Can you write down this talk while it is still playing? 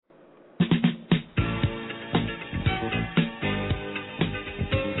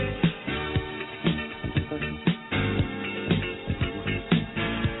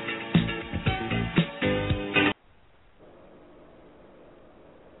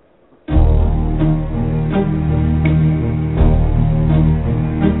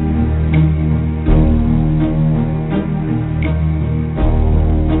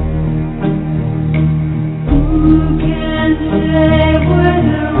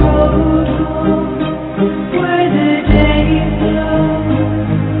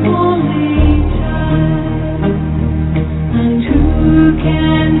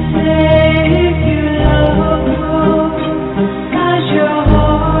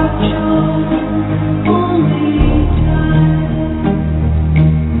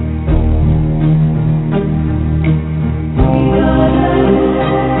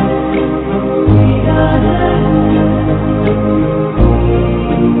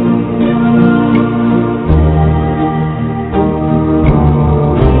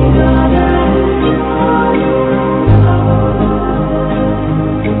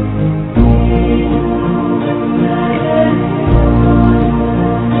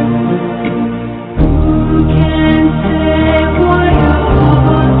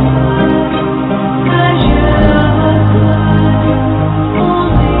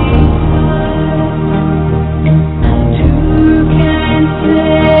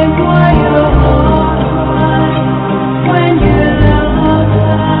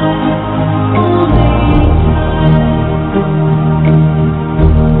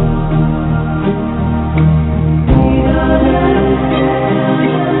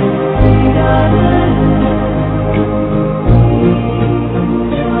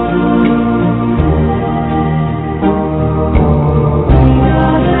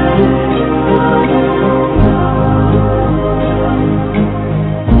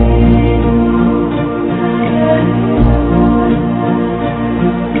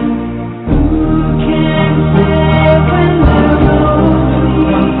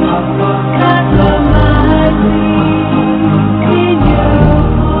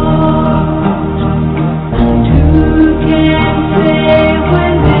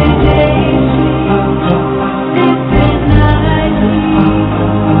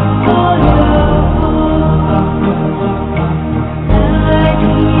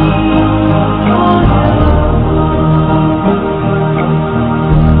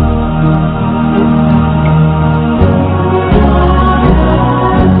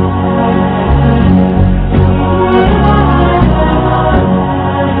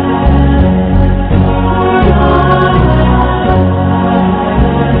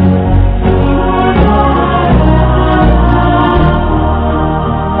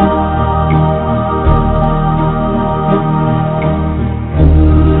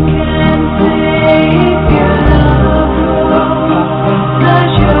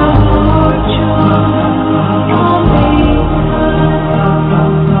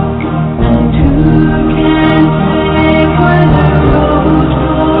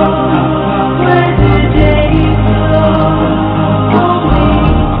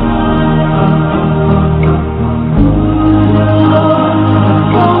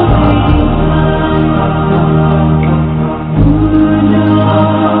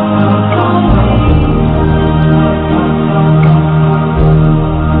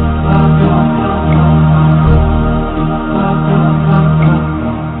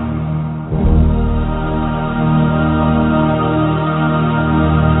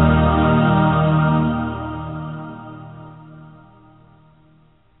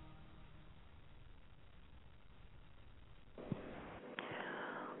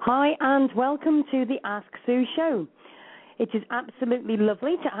welcome to the Ask Sue show. It is absolutely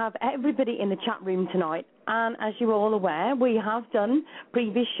lovely to have everybody in the chat room tonight, and as you're all aware, we have done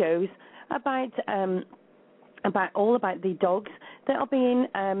previous shows about the dogs that are being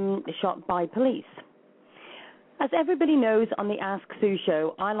shot by police. As everybody knows on the Ask Sue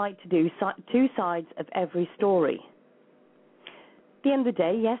show, I like to do two sides of every story. At the end of the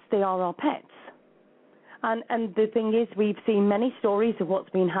day, yes, they are our pets. And the thing is, we've seen many stories of what's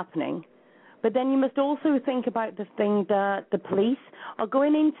been happening. But then you must also think about the thing that the police are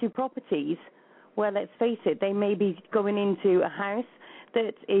going into properties where, let's face it, they may be going into a house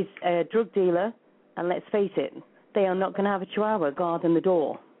that is a drug dealer, and let's face it, they are not going to have a chihuahua guarding the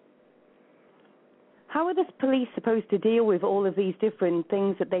door. How are the police supposed to deal with all of these different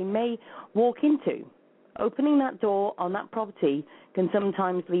things that they may walk into? Opening that door on that property can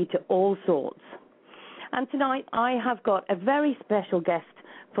sometimes lead to all sorts. And tonight I have got a very special guest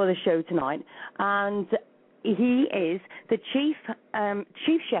for the show tonight, and he is the Chief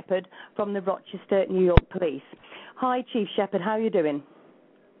Shepherd from the Rochester, New York Police. Hi, Chief Shepherd. How are you doing?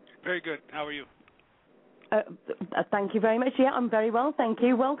 Very good. How are you? Thank you very much. Yeah, I'm very well, thank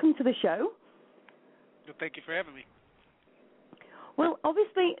you. Welcome to the show. Well, thank you for having me. Well,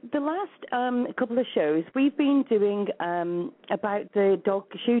 obviously, the last couple of shows we've been doing about the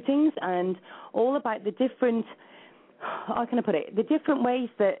dog shootings and all about the different, how can I put it, the different ways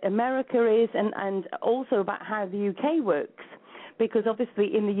that America is, and also about how the UK works, because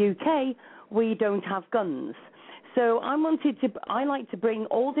obviously in the UK we don't have guns. So I like to bring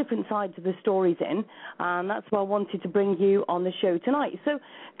all different sides of the stories in, and that's why I wanted to bring you on the show tonight. So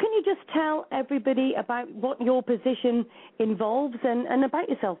can you just tell everybody about what your position involves and about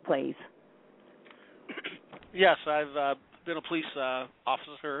yourself, please? Yes, I've been a police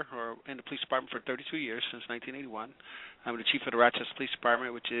officer or in the police department for 32 years, since 1981. I'm the chief of the Rochester Police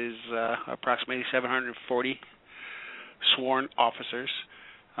Department, which is approximately 740 sworn officers.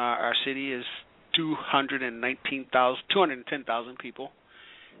 Our city is 210,000 people,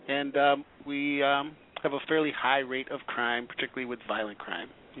 and we have a fairly high rate of crime, particularly with violent crime,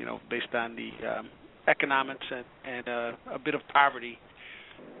 based on the economics and a bit of poverty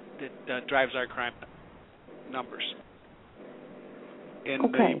that drives our crime numbers. In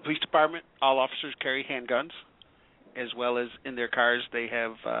the police department, all officers carry handguns, as well as in their cars they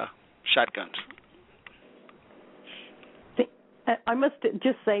have shotguns. I must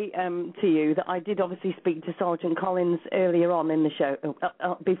just say to you that I did obviously speak to Sergeant Collins earlier on in the show,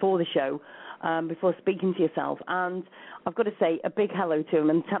 before the show, before speaking to yourself, and I've got to say a big hello to him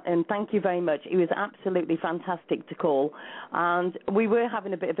and thank you very much. He was absolutely fantastic to call, and we were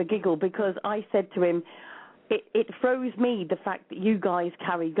having a bit of a giggle because I said to him, it throws me the fact that you guys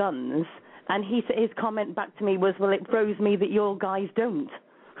carry guns, and his comment back to me was, well, it throws me that your guys don't.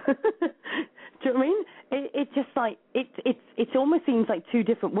 Do you know what I mean? It's just like it almost seems like two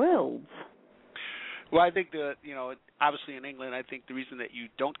different worlds. Well, I think that obviously in England, I think the reason that you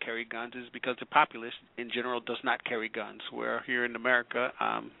don't carry guns is because the populace in general does not carry guns. Where here in America,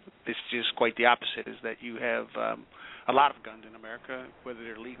 it's just quite the opposite. Is that you have a lot of guns in America, whether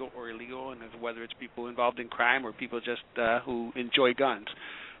they're legal or illegal, and whether it's people involved in crime or people just who enjoy guns.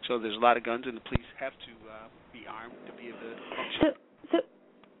 So there's a lot of guns, and the police have to be armed to be able to function.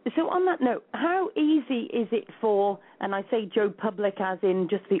 So on that note, how easy is it for, and I say Joe Public as in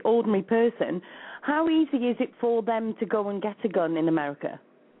just the ordinary person, how easy is it for them to go and get a gun in America?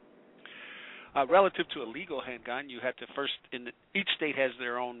 Relative to a legal handgun, you have to first, each state has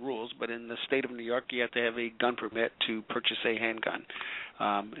their own rules, but in the state of New York, you have to have a gun permit to purchase a handgun.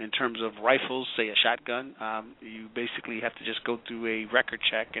 In terms of rifles, say a shotgun, you basically have to just go through a record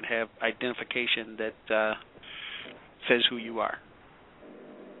check and have identification that says who you are.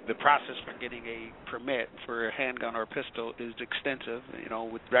 The process for getting a permit for a handgun or a pistol is extensive,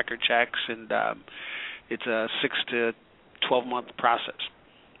 with record checks, and it's a 6 to 12-month process.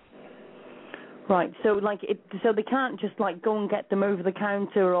 Right. So, so they can't just go and get them over the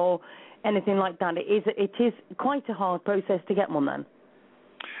counter or anything like that. It is quite a hard process to get one then.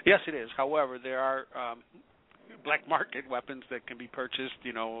 Yes, it is. However, there are black market weapons that can be purchased,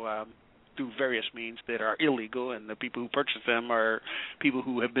 through various means that are illegal, and the people who purchase them are people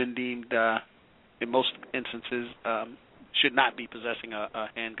who have been deemed, in most instances, should not be possessing a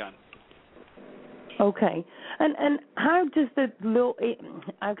handgun. Okay. And how does the law,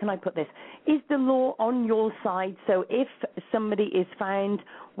 how can I put this? Is the law on your side? So if somebody is found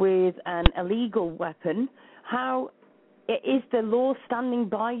with an illegal weapon, how is the law standing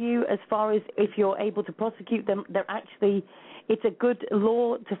by you as far as if you're able to prosecute them, it's a good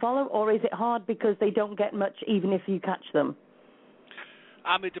law to follow, or is it hard because they don't get much even if you catch them?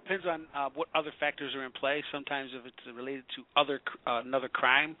 It depends on what other factors are in play. Sometimes, if it's related to another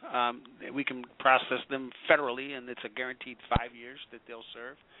crime, we can process them federally, and it's a guaranteed 5 years that they'll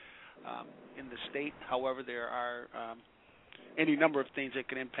serve. In the state, however, there are any number of things that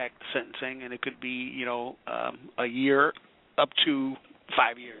can impact the sentencing, and it could be, a year up to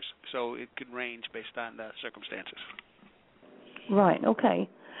 5 years. So it could range based on the circumstances. Right. Okay.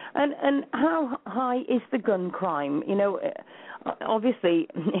 And how high is the gun crime? Obviously,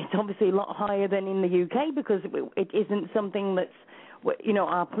 it's obviously a lot higher than in the UK because it isn't something that's,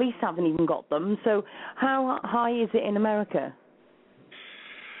 our police haven't even got them. So how high is it in America?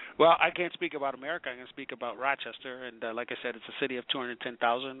 Well, I can't speak about America. I can speak about Rochester, and like I said, it's a city of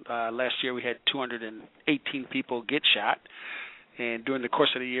 210,000. Last year we had 218 people get shot, and during the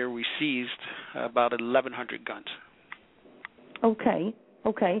course of the year we seized about 1,100 guns. Okay.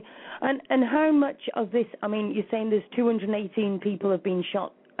 And how much of this, you're saying there's 218 people have been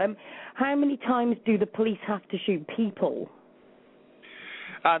shot. How many times do the police have to shoot people?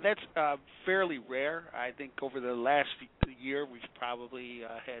 That's fairly rare. I think over the last year we've probably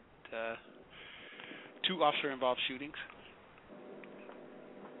had 2 officer-involved shootings.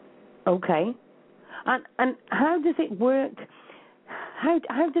 Okay. And how does it work?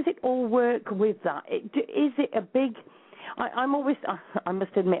 How does it all work with that? Is it a big... I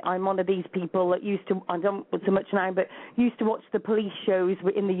must admit, I'm one of these people that I don't so much now, but used to watch the police shows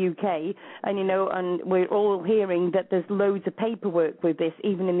in the UK, and and we're all hearing that there's loads of paperwork with this,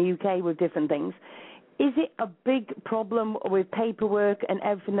 even in the UK with different things. Is it a big problem with paperwork and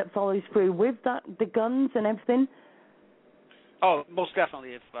everything that follows through with that, the guns and everything? Oh, most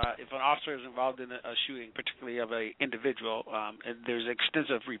definitely. If an officer is involved in a shooting, particularly of an individual, and there's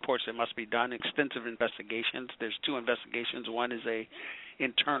extensive reports that must be done, extensive investigations. There's 2 investigations. One is a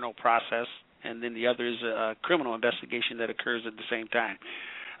internal process, and then the other is a criminal investigation that occurs at the same time.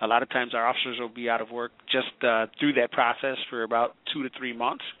 A lot of times our officers will be out of work just through that process for about 2 to 3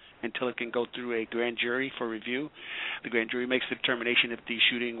 months until it can go through a grand jury for review. The grand jury makes the determination if the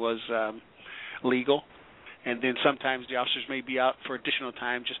shooting was legal. And then sometimes the officers may be out for additional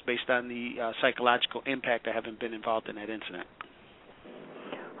time just based on the psychological impact of having been involved in that incident.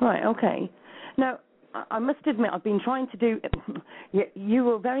 Right, okay. Now, I must admit, I've been trying to do... You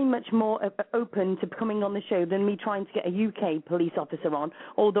were very much more open to coming on the show than me trying to get a UK police officer on,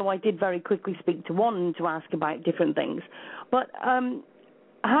 although I did very quickly speak to one to ask about different things. But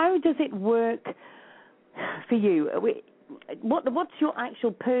how does it work for you? What's your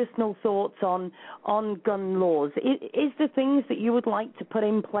actual personal thoughts on gun laws? Is there things that you would like to put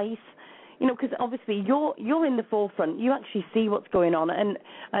in place? Because obviously you're in the forefront. You actually see what's going on,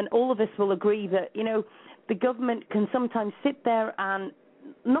 and all of us will agree that the government can sometimes sit there and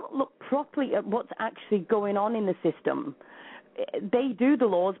not look properly at what's actually going on in the system. They do the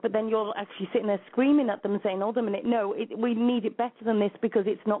laws, but then you're actually sitting there screaming at them, saying, "Hold a minute, no, we need it better than this because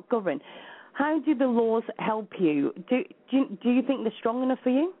it's not governed." How do the laws help you? Do you think they're strong enough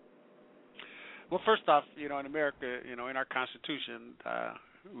for you? Well, first off, in America, in our Constitution,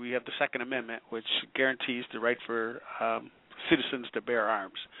 we have the Second Amendment, which guarantees the right for citizens to bear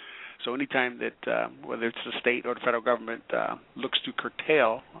arms. So anytime that, whether it's the state or the federal government, looks to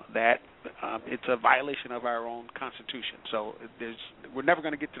curtail that, it's a violation of our own Constitution. So we're never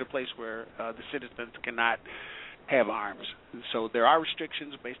going to get to the place where the citizens cannot have arms. So there are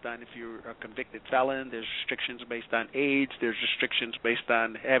restrictions based on if you're a convicted felon. There's restrictions based on age. There's restrictions based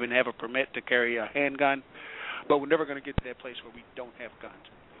on having to have a permit to carry a handgun. But we're never going to get to that place where we don't have guns.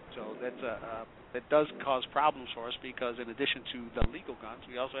 So that does cause problems for us because in addition to the legal guns,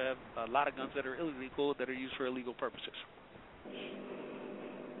 we also have a lot of guns that are illegal that are used for illegal purposes.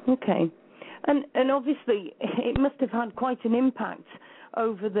 Okay. And obviously it must have had quite an impact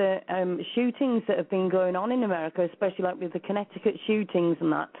over the shootings that have been going on in America, especially like with the Connecticut shootings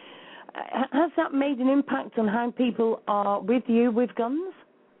and that. Has that made an impact on how people are with you with guns?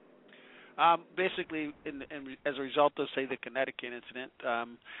 Basically, as a result of, say, the Connecticut incident,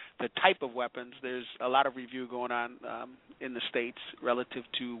 the type of weapons, there's a lot of review going on in the states relative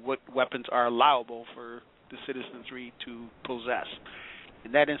to what weapons are allowable for the citizenry to possess.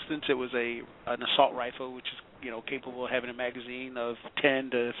 In that instance, it was an assault rifle, which is capable of having a magazine of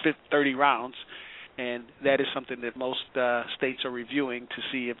 10 to 30 rounds, and that is something that most states are reviewing to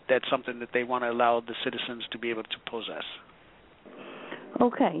see if that's something that they want to allow the citizens to be able to possess.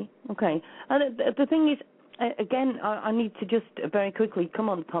 Okay. And the thing is, again, I need to just very quickly come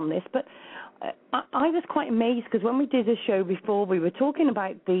upon this, but I was quite amazed because when we did a show before, we were talking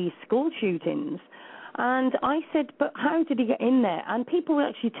about the school shootings, And I said, but how did he get in there? And people were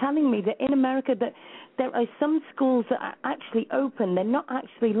actually telling me that in America that there are some schools that are actually open. They're not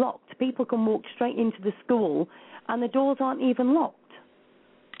actually locked. People can walk straight into the school and the doors aren't even locked.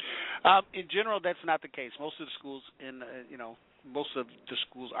 In general, that's not the case. Most of the schools most of the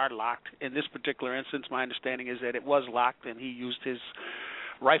schools are locked. In this particular instance, my understanding is that it was locked, and he used his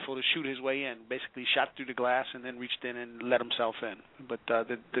rifle to shoot his way in, basically shot through the glass and then reached in and let himself in. But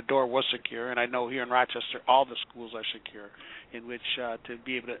the door was secure, and I know here in Rochester all the schools are secure, in which to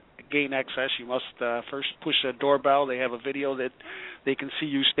be able to gain access, you must first push a doorbell. They have a video that they can see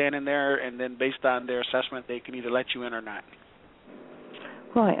you standing there, and then based on their assessment, they can either let you in or not.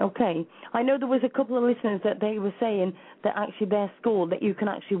 Right, okay. I know there was a couple of listeners that they were saying that actually their school, that you can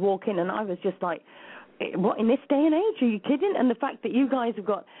actually walk in, and I was just like, what, in this day and age, are you kidding? And the fact that you guys have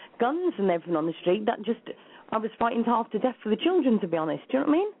got guns and everything on the street, I was frightened half to death for the children, to be honest. Do you know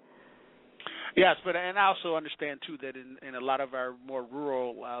what I mean? Yes, and I also understand, too, that in a lot of our more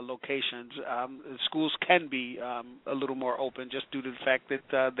rural locations, schools can be a little more open just due to the fact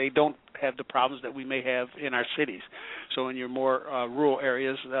that they don't have the problems that we may have in our cities. So in your more rural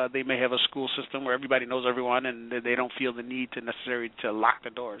areas, they may have a school system where everybody knows everyone and they don't feel the need to necessarily to lock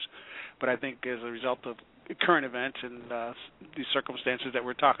the doors. But I think as a result of current events and the circumstances that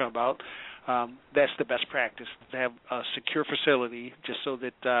we're talking about, that's the best practice, to have a secure facility just so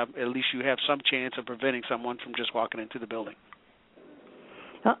that at least you have some chance of preventing someone from just walking into the building.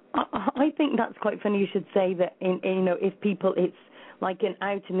 I think that's quite funny you should say that, if people, it's like an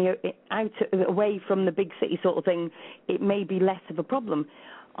out away from the big city sort of thing, it may be less of a problem.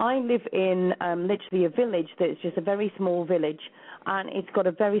 I live in literally a village that's just a very small village, and it's got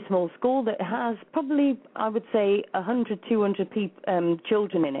a very small school that has probably, I would say, 100, 200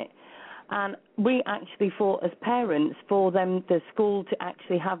 children in it. And we actually fought as parents for the school to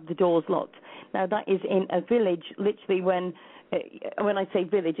actually have the doors locked. Now, that is in a village, literally when I say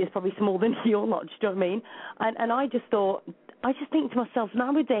village, it's probably smaller than your lodge, do you know what I mean? And I just think to myself,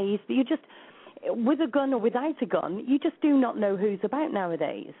 nowadays, you just, with a gun or without a gun, you just do not know who's about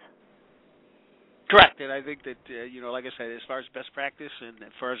nowadays. Correct, and I think that, like I said, as far as best practice and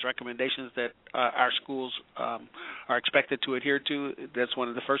as far as recommendations that our schools are expected to adhere to, that's one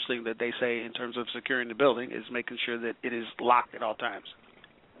of the first things that they say in terms of securing the building is making sure that it is locked at all times.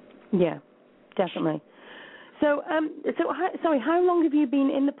 Yeah, definitely. So, how long have you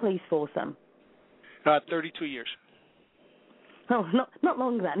been in the police force, then? 32 years. Oh, not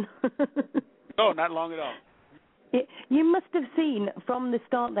long then. No, not long at all. You must have seen from the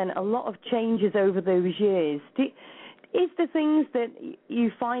start then a lot of changes over those years. Is there things that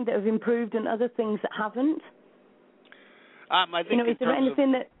you find that have improved and other things that haven't? I think is there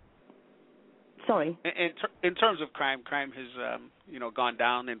anything that... Sorry. In terms of crime has gone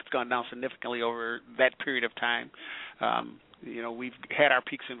down, and it's gone down significantly over that period of time. We've had our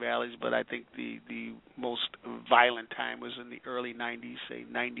peaks and valleys, but I think the most violent time was in the early 90s, say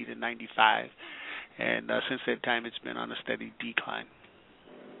 90 to 95. And since that time, it's been on a steady decline.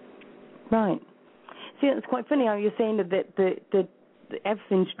 Right. See, it's quite funny how you're saying that the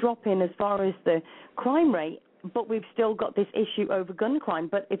everything's dropping as far as the crime rate, but we've still got this issue over gun crime.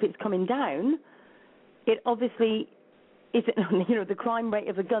 But if it's coming down, it obviously isn't. The crime rate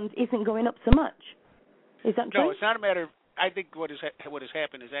of the guns isn't going up so much. Is that true? No, it's not a matter of. I think what has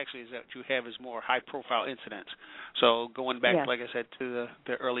happened is that you have is more high-profile incidents. So going back, like I said, to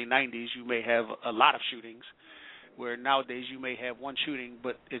the early 90s, you may have a lot of shootings, where nowadays you may have one shooting,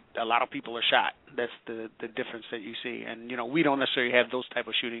 but a lot of people are shot. That's the difference that you see. And, we don't necessarily have those type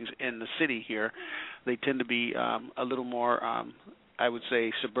of shootings in the city here. They tend to be a little more, I would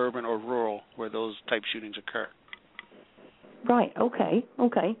say, suburban or rural, where those type shootings occur. Right, okay.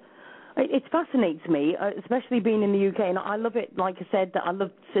 It fascinates me, especially being in the UK, and I love it, like I said, that I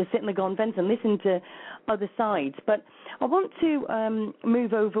love to sit in the garden fence and listen to other sides. But I want to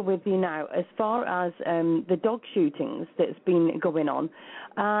move over with you now as far as the dog shootings that's been going on.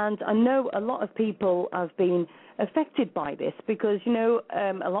 And I know a lot of people have been affected by this because,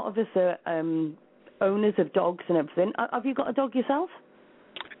 a lot of us are owners of dogs and everything. Have you got a dog yourself?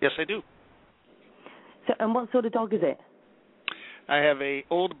 Yes, I do. So, and what sort of dog is it? I have a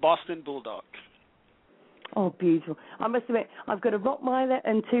old Boston Bulldog. Oh, beautiful. I must admit, I've got a Rottweiler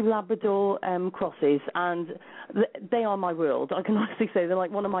and 2 Labrador crosses, and they are my world. I can honestly say they're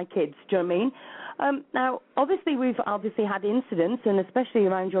like one of my kids, do you know what I mean? Now, we've obviously had incidents, and especially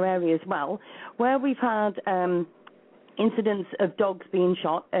around your area as well, where we've had incidents of dogs being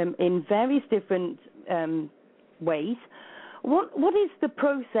shot in various different ways. What is the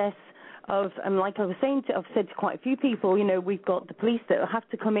process like I was saying, I've said to quite a few people, we've got the police that have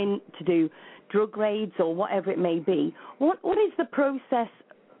to come in to do drug raids or whatever it may be. What is the process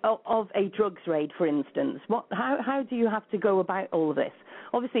of a drugs raid, for instance? How do you have to go about all of this?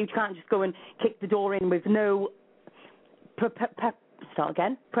 Obviously, you can't just go and kick the door in with no preparation.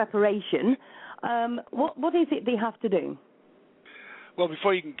 What is it they have to do? Well,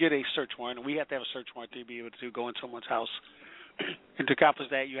 before you can get a search warrant, we have to have a search warrant to be able to go in someone's house. And to accomplish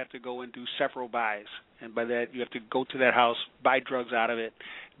that, you have to go and do several buys. And by that, you have to go to that house, buy drugs out of it.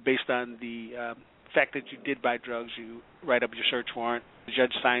 Based on the fact that you did buy drugs, you write up your search warrant, the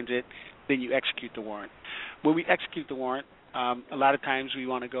judge signs it, then you execute the warrant. When we execute the warrant, a lot of times we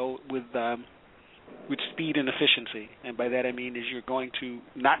want to go with speed and efficiency. And by that I mean is you're going to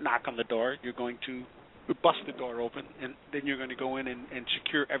not knock on the door, you're going to bust the door open, and then you're going to go in and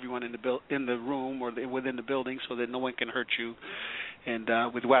secure everyone in the room or within the building so that no one can hurt you, and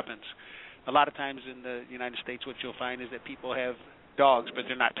with weapons. A lot of times in the United States, what you'll find is that people have dogs, but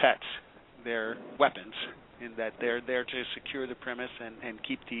they're not pets. They're weapons, in that they're there to secure the premise and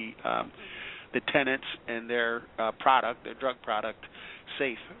keep the tenants and their product, their drug product,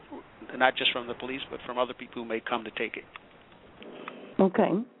 safe, not just from the police, but from other people who may come to take it.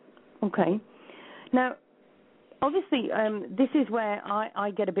 Okay. Now, obviously, this is where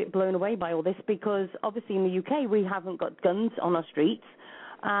I get a bit blown away by all this, because obviously in the UK we haven't got guns on our streets,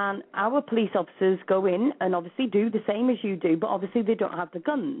 and our police officers go in and obviously do the same as you do, but obviously they don't have the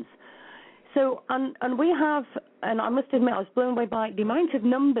guns. So, and we have, and I must admit I was blown away by the amount of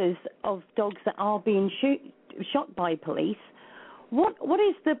numbers of dogs that are being shot by police. What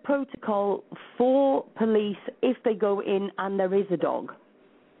is the protocol for police if they go in and there is a dog?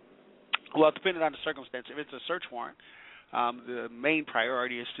 Well, depending on the circumstance, if it's a search warrant, the main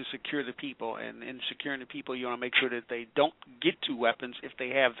priority is to secure the people, and in securing the people, you want to make sure that they don't get to weapons if they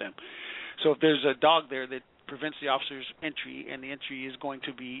have them. So if there's a dog there that prevents the officer's entry, and the entry is going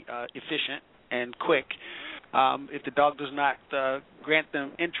to be efficient and quick, if the dog does not grant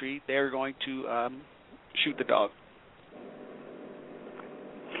them entry, they're going to shoot the dog.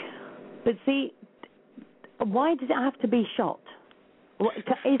 But see, why does it have to be shot?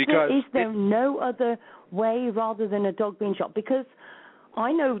 Is there no other way rather than a dog being shot? Because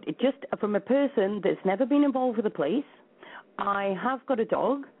I know, just from a person that's never been involved with the police, I have got a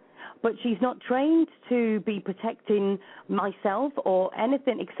dog, but she's not trained to be protecting myself or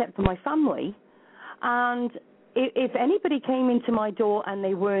anything except for my family. And if anybody came into my door and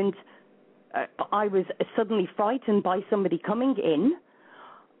they weren't, I was suddenly frightened by somebody coming in,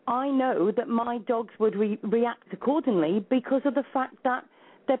 I know that my dogs would react accordingly because of the fact that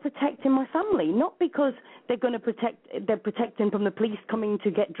they're protecting my family, not because they're protecting from the police coming to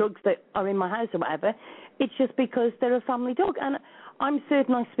get drugs that are in my house or whatever. It's just because they're a family dog. And I'm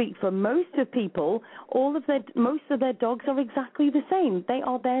certain I speak for most of people, most of their dogs are exactly the same. They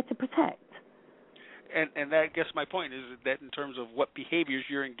are there to protect. And that, I guess my point is that in terms of what behaviors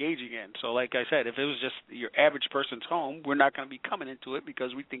you're engaging in. So like I said, if it was just your average person's home, we're not going to be coming into it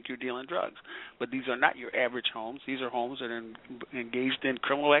because we think you're dealing drugs. But these are not your average homes. These are homes that are engaged in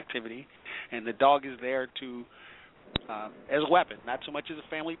criminal activity, and the dog is there to as a weapon, not so much as a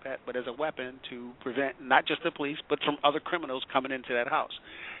family pet, but as a weapon to prevent not just the police, but from other criminals coming into that house.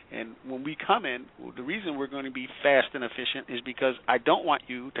 And when we come in, the reason we're going to be fast and efficient is because I don't want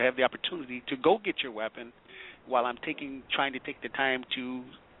you to have the opportunity to go get your weapon while I'm trying to take the time to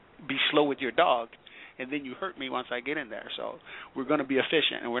be slow with your dog, and then you hurt me once I get in there. So we're going to be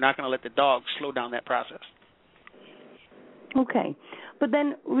efficient, and we're not going to let the dog slow down that process. Okay. But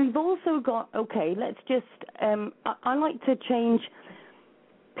then we've also got, let's just, I like to change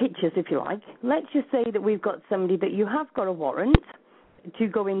pictures, if you like. Let's just say that we've got somebody that you have got a warrant to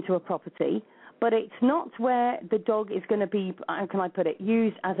go into a property, but it's not where the dog is going to be, how can I put it,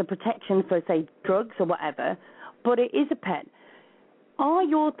 used as a protection for, say, drugs or whatever, but it is a pet. Are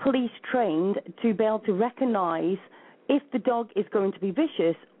your police trained to be able to recognize if the dog is going to be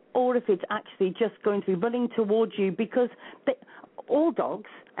vicious or if it's actually just going to be running towards you? Because all dogs,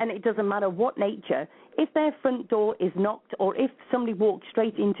 and it doesn't matter what nature, if their front door is knocked or if somebody walked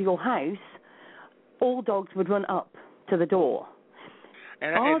straight into your house, all dogs would run up to the door.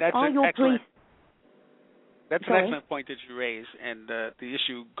 And that's an excellent point that you raise, and the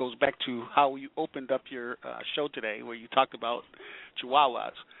issue goes back to how you opened up your show today, where you talked about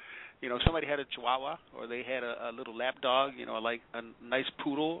Chihuahuas. You know, somebody had a Chihuahua, or they had a little lap dog, like a nice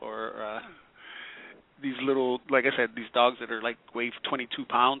poodle, or these little, like I said, these dogs that are like weigh 22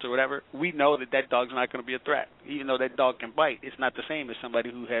 pounds or whatever. We know that dog's not going to be a threat, even though that dog can bite. It's not the same as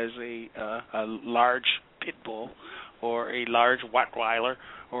somebody who has a large pit bull or a large Rottweiler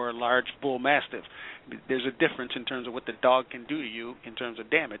or a large Bull Mastiff. There's a difference in terms of what the dog can do to you in terms of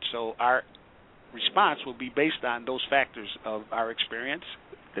damage. So our response will be based on those factors of our experience,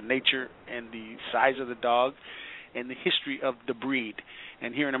 the nature and the size of the dog, and the history of the breed.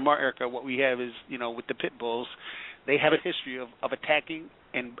 And here in America, what we have is, with the pit bulls, they have a history of attacking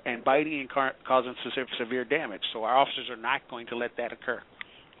and biting and causing severe damage. So our officers are not going to let that occur.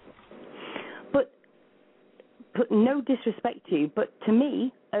 But no disrespect to you, but to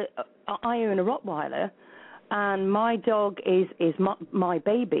me, I own a Rottweiler, and my dog is my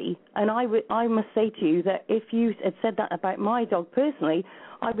baby, and I must say to you that if you had said that about my dog personally,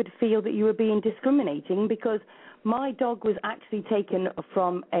 I would feel that you were being discriminating, because my dog was actually taken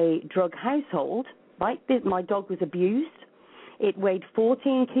from a drug household, right? My dog was abused. It weighed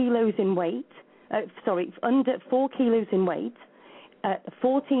 14 kilos in weight, under 4 kilos in weight,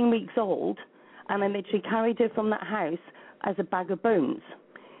 14 weeks old, and I literally carried her from that house as a bag of bones.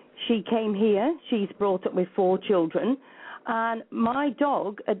 She came here, she's brought up with 4 children, and my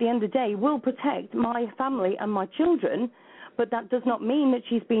dog, at the end of the day, will protect my family and my children, but that does not mean that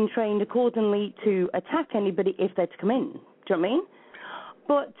she's been trained accordingly to attack anybody if they're to come in. Do you know what I mean?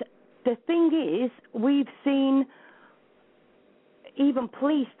 But the thing is, we've seen even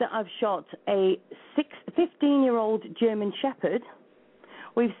police that have shot a 15-year-old German Shepherd.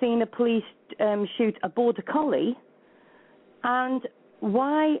 We've seen a police shoot a Border Collie. And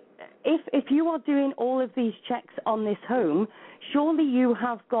why, if you are doing all of these checks on this home, surely you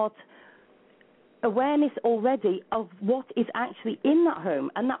have got awareness already of what is actually in that home,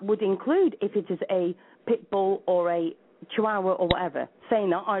 and that would include if it is a pit bull or a chihuahua or whatever. Saying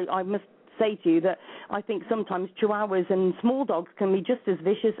that, I must say to you that I think sometimes chihuahuas and small dogs can be just as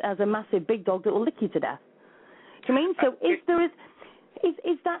vicious as a massive big dog that will lick you to death. Do you mean? So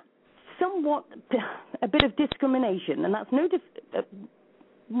is that somewhat a bit of discrimination? And that's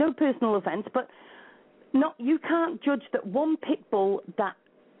no personal offence, but you can't judge that one pit bull that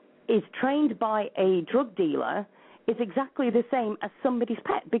is trained by a drug dealer is exactly the same as somebody's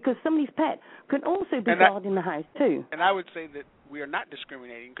pet, because somebody's pet can also be guarding the house too. And I would say that we are not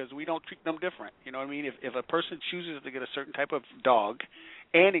discriminating because we don't treat them different. You know what I mean? If a person chooses to get a certain type of dog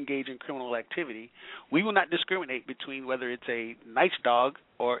and engage in criminal activity, we will not discriminate between whether it's a nice dog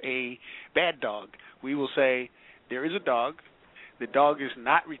or a bad dog. We will say there is a dog, the dog is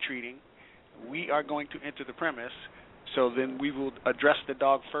not retreating, we are going to enter the premise, so then we will address the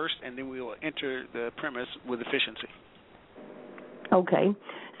dog first, and then we will enter the premise with efficiency. Okay.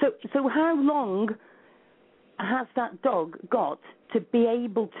 So how long has that dog got to be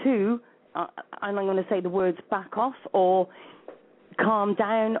able to, and I'm going to say the words back off or calm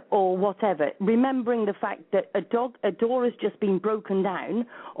down or whatever, remembering the fact that a door has just been broken down,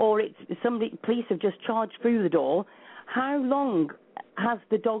 or police have just charged through the door? How long has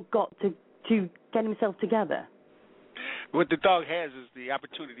the dog got to get himself together? What the dog has is the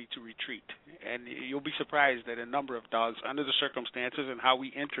opportunity to retreat, and you'll be surprised that a number of dogs, under the circumstances and how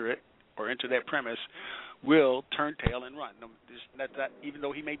we enter it or enter that premise, will turn tail and run. Even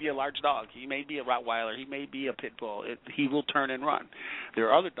though he may be a large dog, he may be a Rottweiler, he may be a pit bull, he will turn and run. There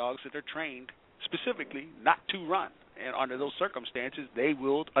are other dogs that are trained specifically not to run, and under those circumstances, they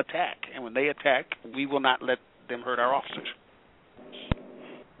will attack. And when they attack, we will not let them hurt our officers.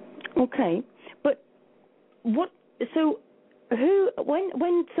 Okay, but what? So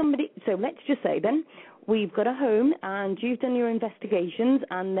when somebody, so let's just say then we've got a home and you've done your investigations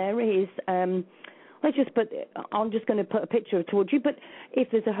and there is, I'm just going to put a picture towards you, but if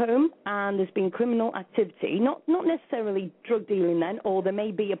there's a home and there's been criminal activity, not necessarily drug dealing then, or there may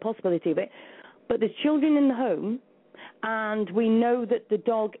be a possibility of it, but there's children in the home and we know that the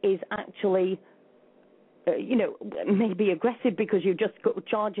dog is actually, maybe aggressive because you've just got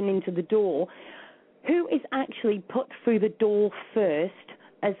charging into the door. Who is actually put through the door first,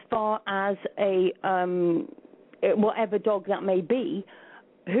 as far as a whatever dog that may be?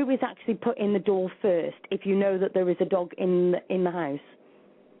 Who is actually put in the door first if you know that there is a dog in the house?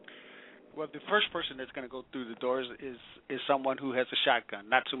 Well, the first person that's going to go through the doors is someone who has a shotgun,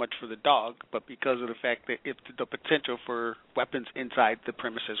 not so much for the dog, but because of the fact that it's the potential for weapons inside the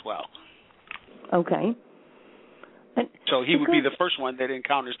premise as well. Okay. So he would be the first one that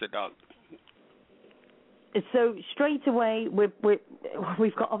encounters the dog. So straight away,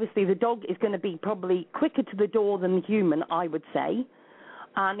 we've got, obviously, the dog is going to be probably quicker to the door than the human, I would say,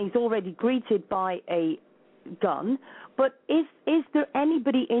 and he's already greeted by a gun. But is there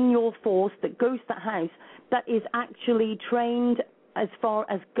anybody in your force that goes to that house that is actually trained as far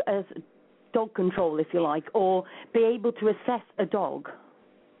as dog control, if you like, or be able to assess a dog?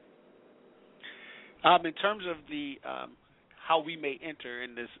 In terms of the how we may enter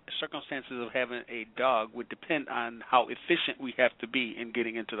in the circumstances of having a dog would depend on how efficient we have to be in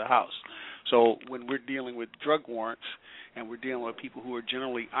getting into the house. So when we're dealing with drug warrants and we're dealing with people who are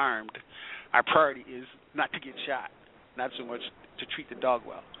generally armed, our priority is not to get shot, not so much to treat the dog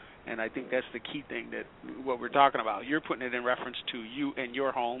well. And I think that's the key thing, that what we're talking about. You're putting it in reference to you and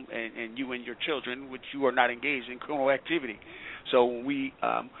your home and you and your children, which you are not engaged in criminal activity. So we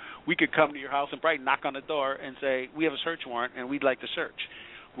could come to your house and probably knock on the door and say, we have a search warrant and we'd like to search.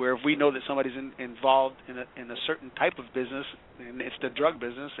 Where if we know that somebody's involved in a certain type of business, and it's the drug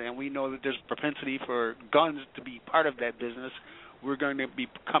business, and we know that there's propensity for guns to be part of that business, we're going to be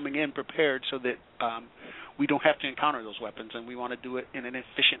coming in prepared so that we don't have to encounter those weapons, and we want to do it in an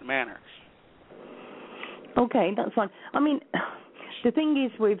efficient manner. Okay, that's fine. I mean, the thing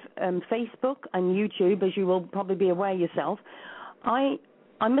is with Facebook and YouTube, as you will probably be aware yourself, I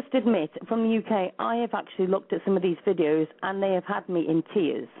must admit, from the UK, I have actually looked at some of these videos, and they have had me in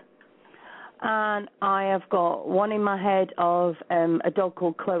tears. And I have got one in my head of a dog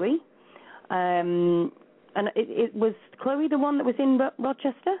called Chloe. And it was Chloe the one that was in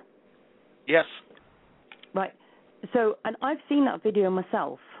Rochester? Yes. Right. So, and I've seen that video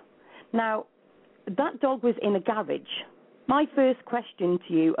myself. Now, that dog was in a garage. My first question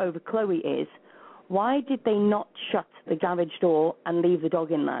to you over Chloe is, why did they not shut the garage door and leave the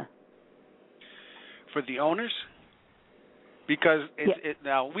dog in there? For the owners? Because here's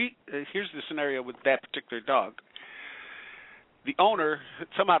the scenario with that particular dog. The owner,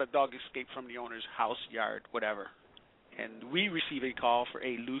 somehow the dog escaped from the owner's house, yard, whatever. And we receive a call for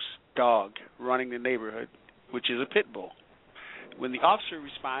a loose dog running the neighborhood, which is a pit bull. When the officer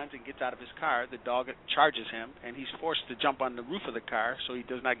responds and gets out of his car, the dog charges him, and he's forced to jump on the roof of the car so he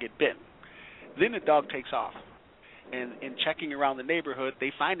does not get bitten. Then the dog takes off. And in checking around the neighborhood,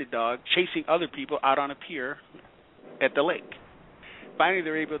 they find the dog chasing other people out on a pier at the lake. Finally,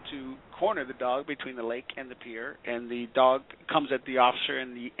 they're able to corner the dog between the lake and the pier, and the dog comes at the officer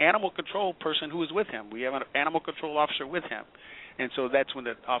and the animal control person who is with him. We have an animal control officer with him, and so that's when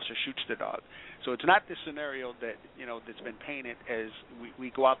the officer shoots the dog. So it's not this scenario that that's been painted as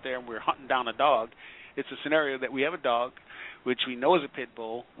we go out there and we're hunting down a dog. It's a scenario that we have a dog, which we know is a pit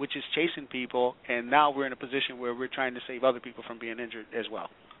bull, which is chasing people, and now we're in a position where we're trying to save other people from being injured as well.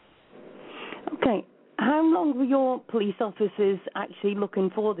 Okay. How long were your police officers actually looking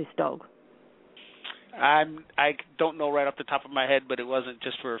for this dog? I don't know right off the top of my head, but it wasn't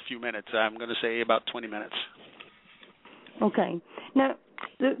just for a few minutes. I'm going to say about 20 minutes. Okay. Now,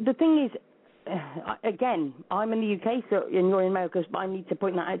 the thing is, again, I'm in the UK, and you're in America, so I need to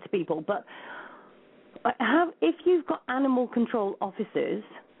point that out to people. But if you've got animal control officers,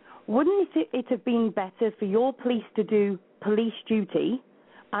 wouldn't it have been better for your police to do police duty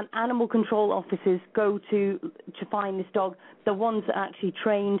and animal control officers go to find this dog, the ones that are actually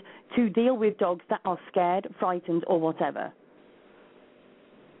trained to deal with dogs that are scared, frightened, or whatever?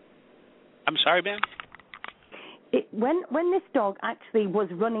 I'm sorry, ma'am? When this dog actually was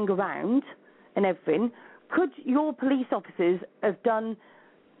running around and everything, could your police officers have done,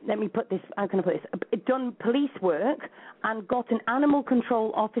 done police work and got an animal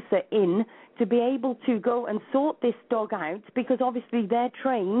control officer in to be able to go and sort this dog out, because obviously they're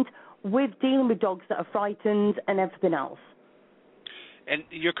trained with dealing with dogs that are frightened and everything else? And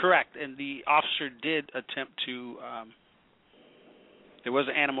you're correct. And the officer did attempt to there was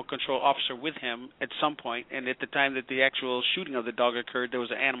an animal control officer with him at some point, and at the time that the actual shooting of the dog occurred, there was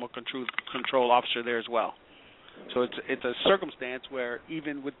an animal control officer there as well. So it's a circumstance where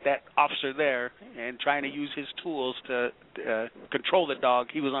even with that officer there and trying to use his tools to control the dog,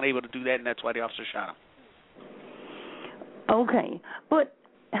 he was unable to do that, and that's why the officer shot him. Okay, but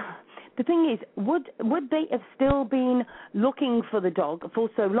the thing is, would they have still been looking for the dog for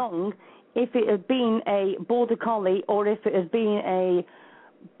so long if it had been a border collie or if it had been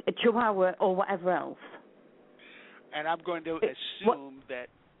a chihuahua or whatever else? And I'm going to assume that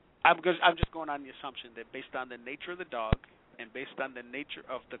I'm just going on the assumption that based on the nature of the dog and based on the nature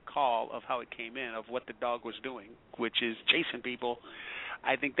of the call of how it came in, of what the dog was doing, which is chasing people,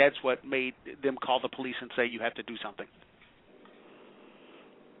 I think that's what made them call the police and say, you have to do something.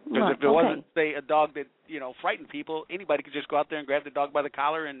 Because if it wasn't, say, a dog that, frightened people, anybody could just go out there and grab the dog by the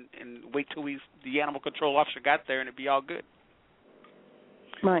collar and wait till the animal control officer got there and it'd be all good.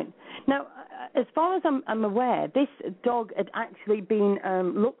 Right. Now, as far as I'm aware, this dog had actually been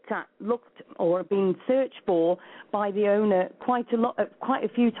looked or been searched for by the owner quite a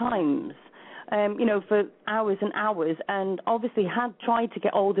few times, for hours and hours, and obviously had tried to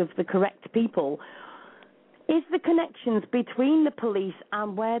get hold of the correct people. is the connections between the police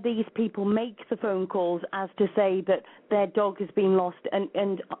and where these people make the phone calls as to say that their dog has been lost,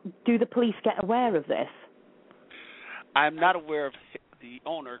 and do the police get aware of this? I'm not aware of the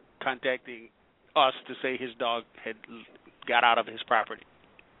owner contacting us to say his dog had got out of his property.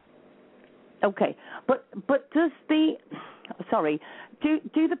 Okay, but does the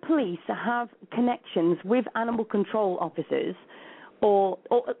do the police have connections with animal control officers, or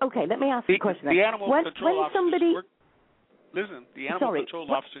okay? Let me ask you a question. The animal control officers work. Listen, the animal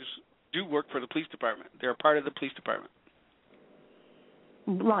control officers do work for the police department. They're a part of the police department.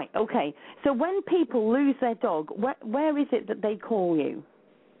 Right. Okay. So when people lose their dog, where is it that they call you?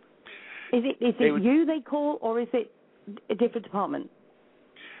 Is it you they call, or is it a different department?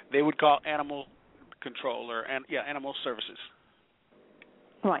 They would call animal control or animal services.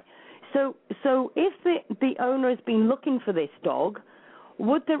 Right. So if the owner has been looking for this dog,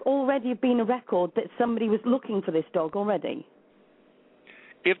 would there already have been a record that somebody was looking for this dog already?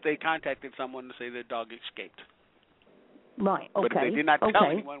 If they contacted someone to say their dog escaped. Right. Okay. But if they did not tell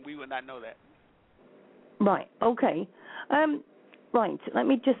anyone, we would not know that. Right. Okay. Right. Let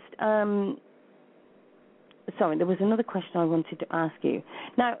me just. Sorry, there was another question I wanted to ask you.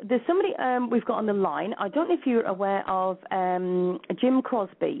 Now, there's somebody we've got on the line. I don't know if you're aware of Jim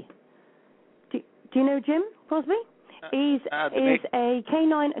Crosby. Do you know Jim Crosby? He's a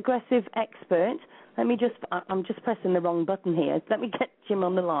canine aggressive expert. I'm just pressing the wrong button here. Let me get Jim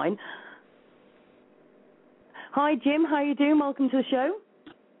on the line. Hi, Jim. How are you doing? Welcome to the show.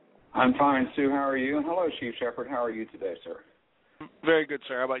 I'm fine, Sue. How are you? Hello, Chief Shepherd. How are you today, sir? Very good,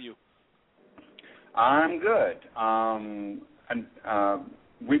 sir. How about you? I'm good.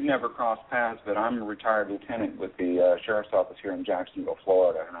 We've never crossed paths, but I'm a retired lieutenant with the Sheriff's Office here in Jacksonville,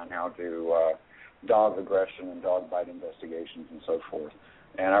 Florida, and I now do dog aggression and dog bite investigations and so forth.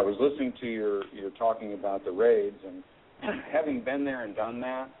 And I was listening to your talking about the raids, and having been there and done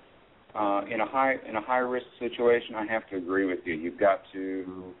that, in a high risk situation, I have to agree with you. You've got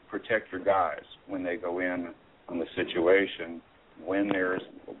to protect your guys when they go in on the situation. When there's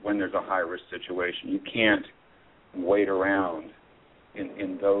a high risk situation, you can't wait around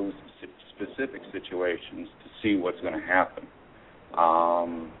in those specific situations to see what's going to happen.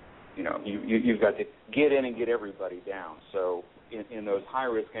 You've got to get in and get everybody down. So in those high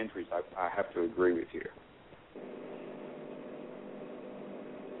risk entries, I have to agree with you.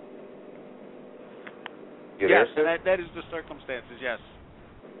 Yes, that is the circumstances. Yes.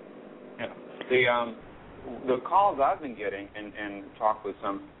 Yeah. The calls I've been getting and talk with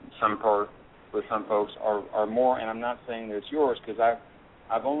some folks are more, and I'm not saying that it's yours because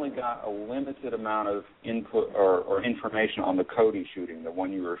I've only got a limited amount of input or information on the Cody shooting, the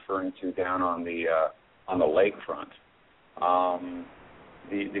one you were referring to down on the lakefront.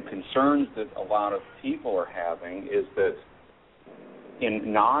 The concerns that a lot of people are having is that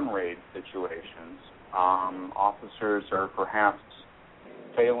in non-raid situations, officers are perhaps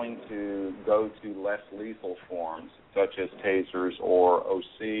failing to go to less lethal forms, such as tasers or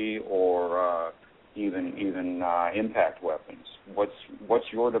OC or even impact weapons. What's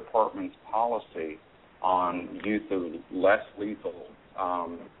your department's policy on use of less lethal?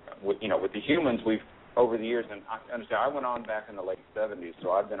 With the humans, we've over the years, and I understand I went on back in the late 70s,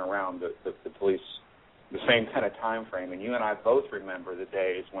 so I've been around the police the same kind of time frame, and you and I both remember the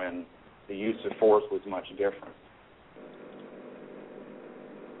days when the use of force was much different.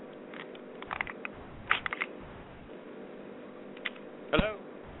 Hello?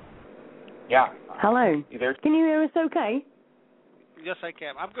 Yeah. Hello. You there? Can you hear us okay? Yes, I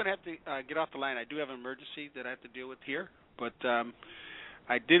can. I'm going to have to get off the line. I do have an emergency that I have to deal with here, but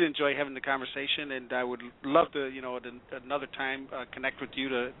I did enjoy having the conversation, and I would love to, at another time, connect with you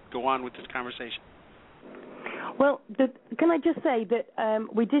to go on with this conversation. Well, can I just say that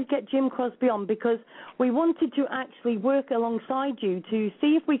we did get Jim Crosby on because we wanted to actually work alongside you to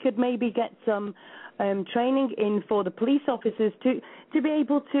see if we could maybe get some training in for the police officers to be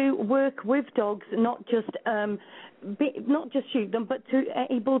able to work with dogs, not just shoot them, but to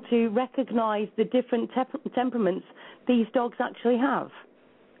able to recognize the different temperaments these dogs actually have.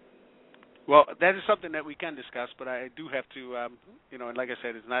 Well, that is something that we can discuss, but I do have to, and like I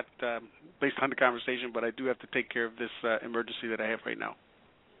said, it's not based on the conversation, but I do have to take care of this emergency that I have right now.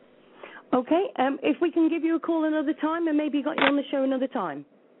 Okay. If we can give you a call another time and maybe got you on the show another time.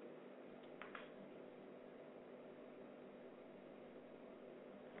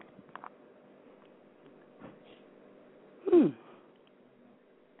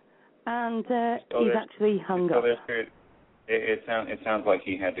 And he's actually hung up. It sounds like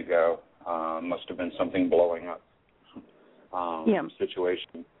he had to go. Must have been something blowing up.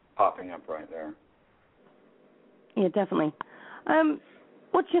 Situation popping up right there. Yeah, definitely.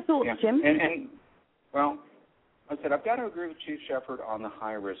 What's your thoughts, Jim? And well, I said I've got to agree with Chief Shepard on the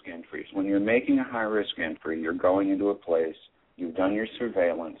high-risk entries. When you're making a high-risk entry, you're going into a place, you've done your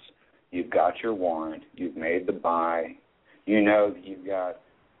surveillance, you've got your warrant, you've made the buy, you know that you've got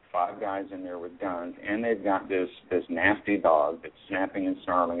 5 guys in there with guns, and they've got this nasty dog that's snapping and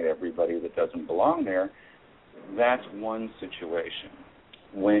snarling at everybody that doesn't belong there. That's one situation.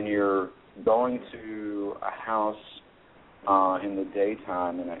 When you're going to a house in the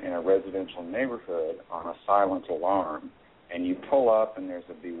daytime in a residential neighborhood on a silent alarm, and you pull up and there's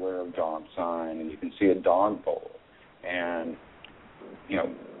a beware of dog sign, and you can see a dog bowl. And, you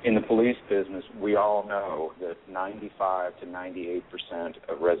know, in the police business, we all know that 95 to 98%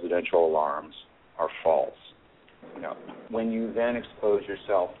 of residential alarms are false. You know, when you then expose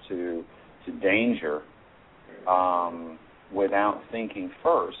yourself to danger without thinking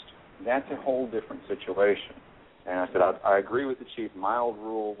first, that's a whole different situation. And I said, I agree with the chief. My old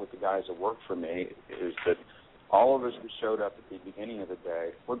rule with the guys that work for me is that all of us who showed up at the beginning of the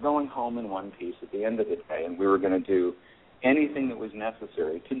day, we're going home in one piece at the end of the day, and we were going to do anything that was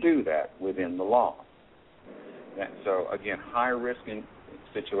necessary to do that within the law. So, again, high-risk in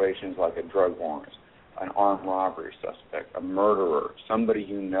situations like a drug warrant, an armed robbery suspect, a murderer, somebody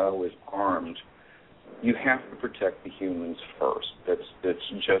you know is armed, you have to protect the humans first. That's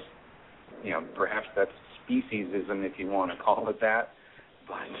just, you know, perhaps that's speciesism if you want to call it that,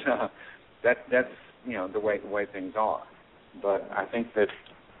 but that's you know the way things are. But I think that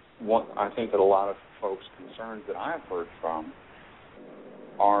a lot of folks' concerns that I've heard from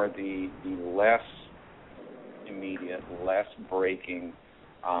are the less immediate, less breaking,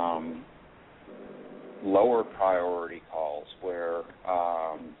 lower priority calls where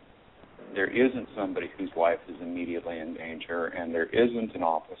there isn't somebody whose life is immediately in danger and there isn't an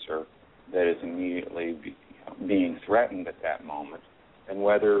officer that is immediately being threatened at that moment, and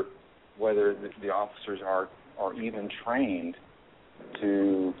whether the officers are even trained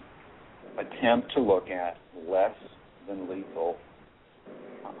to attempt to look at less than lethal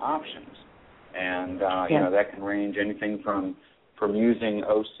options. And you know, that can range anything from using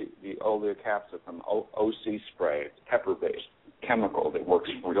the oleocapsicum, OC spray, pepper-based chemical that works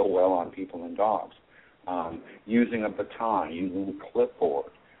real well on people and dogs, using a baton, using a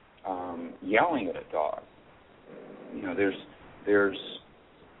clipboard, yelling at a dog. You know,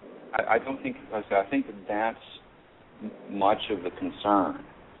 I think that's much of the concern.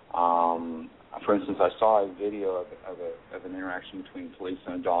 For instance, I saw a video of an interaction between police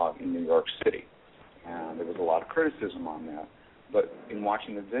and a dog in New York City, and there was a lot of criticism on that. But in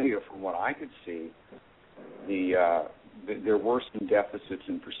watching the video, from what I could see, there were some deficits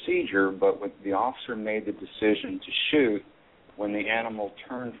in procedure, but when the officer made the decision to shoot, when the animal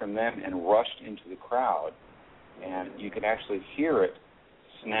turned from them and rushed into the crowd, and you could actually hear it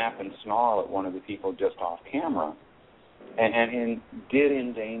snap and snarl at one of the people just off camera, and did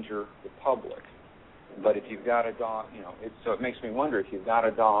endanger the public. But if you've got a dog, you know, so it makes me wonder, if you've got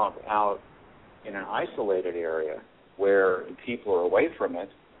a dog out in an isolated area where the people are away from it,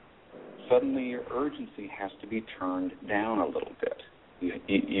 suddenly your urgency has to be turned down a little bit.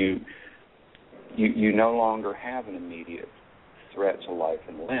 You no longer have an immediate threat to life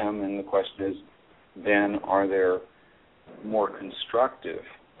and limb, and the question is, then are there more constructive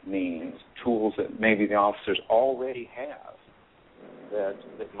means, tools that maybe the officers already have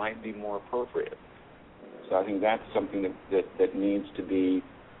that might be more appropriate? So I think that's something that needs to be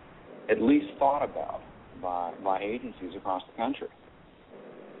at least thought about by agencies across the country.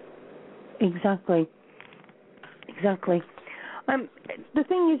 Exactly. The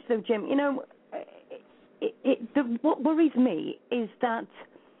thing is, though, Jim, you know, what worries me is that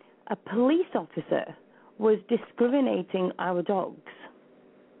a police officer was discriminating our dogs.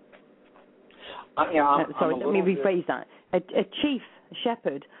 Sorry, let me rephrase that. A chief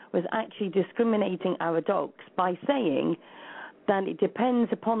shepherd was actually discriminating our dogs by saying that it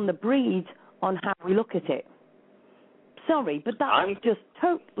depends upon the breed on how we look at it. Sorry, but that's just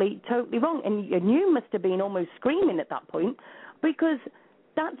totally wrong. And you must have been almost screaming at that point, because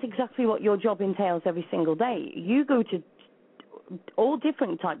that's exactly what your job entails every single day. You go to all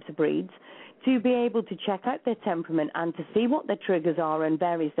different types of breeds to be able to check out their temperament and to see what their triggers are and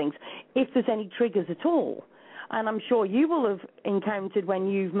various things, if there's any triggers at all. And I'm sure you will have encountered when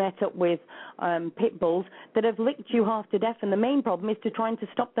you've met up with pit bulls that have licked you half to death, and the main problem is trying to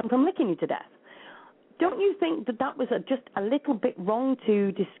stop them from licking you to death. Don't you think that was just a little bit wrong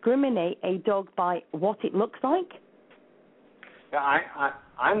to discriminate a dog by what it looks like? Yeah,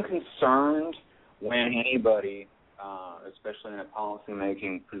 I'm concerned when anybody, especially in a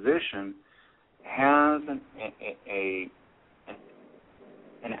policy-making position, has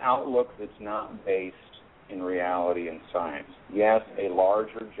an outlook that's not based in reality and science. Yes, a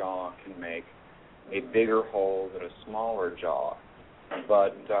larger jaw can make a bigger hole than a smaller jaw,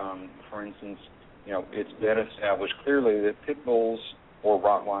 but for instance, it's been established clearly that pit bulls or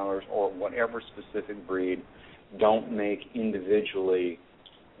Rottweilers or whatever specific breed don't make individually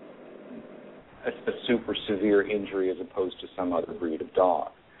a super severe injury as opposed to some other breed of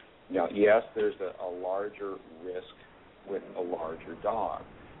dog. Now, yes, there's a larger risk with a larger dog,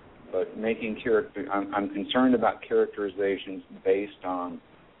 but I'm concerned about characterizations based on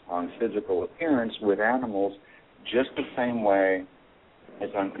physical appearance with animals just the same way as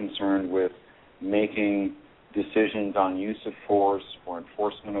I'm concerned with making decisions on use of force or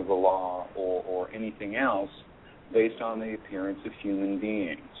enforcement of the law or anything else based on the appearance of human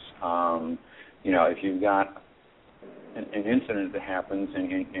beings. If you've got an incident that happens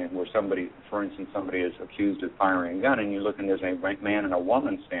and where somebody, for instance, somebody is accused of firing a gun and you look and there's a man and a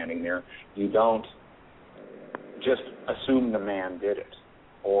woman standing there, you don't just assume the man did it.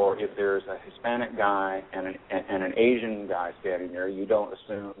 Or if there's a Hispanic guy and an Asian guy standing there, you don't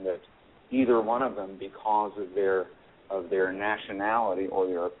assume that either one of them, because of their nationality or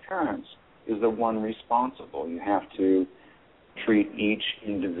their appearance, is the one responsible. You have to treat each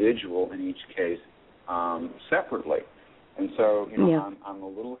individual in each case separately. And so, I'm a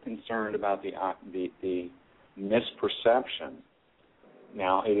little concerned about the misperception.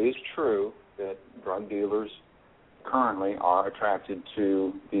 Now, it is true that drug dealers currently are attracted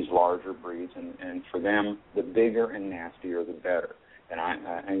to these larger breeds, and for them, the bigger and nastier, the better. And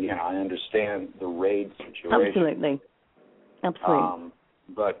I understand the raid situation. Absolutely.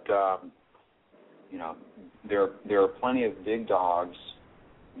 But there are plenty of big dogs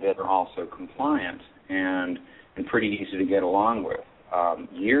that are also compliant and pretty easy to get along with.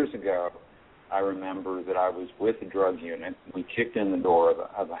 Years ago, I remember that I was with a drug unit. We kicked in the door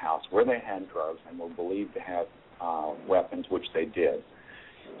of a house where they had drugs and were believed to have weapons, which they did.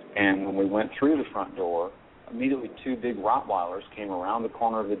 And when we went through the front door, immediately two big Rottweilers came around the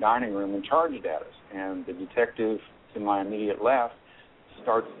corner of the dining room and charged at us. And the detective to my immediate left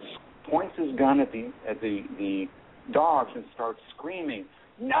points his gun at the dogs and starts screaming,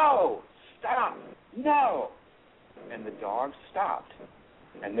 "No! Stop! No!" And the dogs stopped,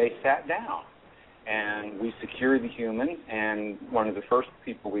 and they sat down. And we secured the human, and one of the first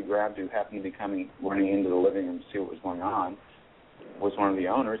people we grabbed who happened to be running into the living room to see what was going on was one of the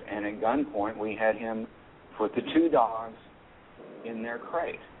owners, and at gunpoint we had him put the two dogs in their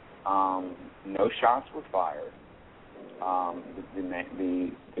crate. No shots were fired.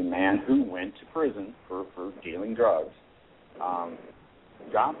 The man who went to prison for dealing drugs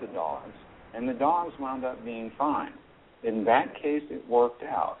got the dogs, and the dogs wound up being fine. In that case, it worked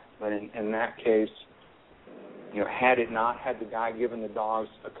out. But in that case, had it not had the guy given the dogs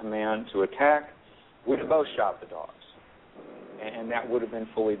a command to attack, we'd have both shot the dogs, and that would have been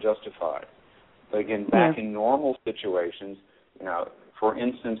fully justified. But again, back in normal situations, for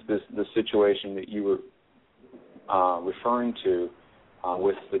instance, the situation that you were referring to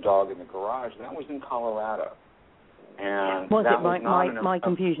with the dog in the garage, that was in Colorado, and was that it was my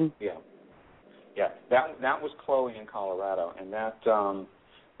confusion? Yeah, that was Chloe in Colorado, and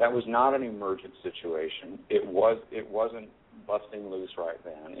that was not an emergent situation. It wasn't busting loose right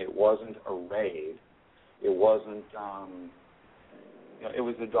then. It wasn't a raid. It wasn't. It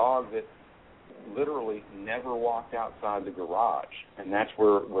was a dog that literally never walked outside the garage, and that's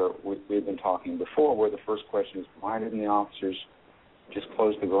where we've been talking before. Where the first question is, why didn't the officers just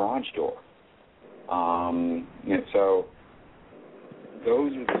close the garage door? So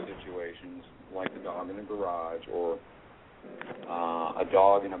those are the situations, like the dog in the garage or a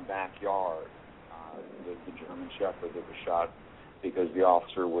dog in a backyard, the German Shepherd that was shot because the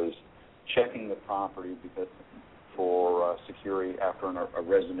officer was checking the property for security after a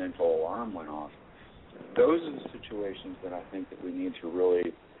residential alarm went off. Those are the situations that I think that we need to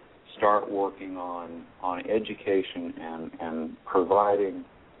really start working on education and providing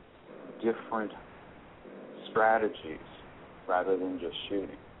different strategies rather than just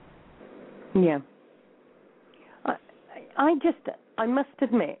shooting. Yeah. I must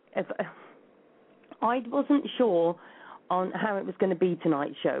admit, I wasn't sure on how it was going to be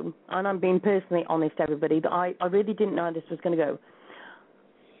tonight's show, and I'm being personally honest, everybody, that I really didn't know how this was going to go.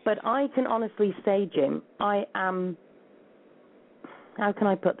 But I can honestly say, Jim, I am, how can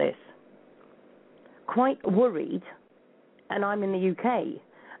I put this, quite worried, and I'm in the UK,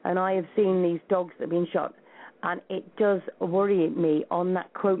 and I have seen these dogs that have been shot, and it does worry me on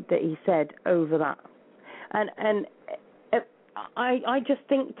that quote that he said over that. And I just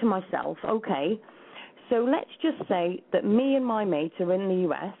think to myself, okay, so let's just say that me and my mate are in the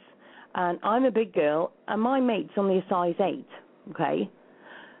US, and I'm a big girl, and my mate's only a size 8, okay?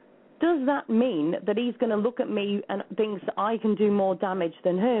 Does that mean that he's going to look at me and thinks that I can do more damage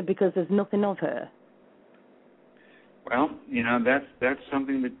than her because there's nothing of her? Well, that's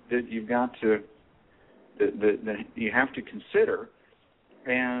something that you've got to that you have to consider,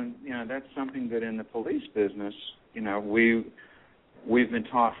 and that's something that in the police business, we've been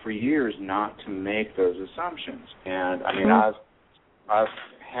taught for years not to make those assumptions. And I mean, I've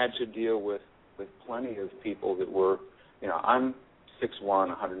had to deal with plenty of people that were, I'm 6'1",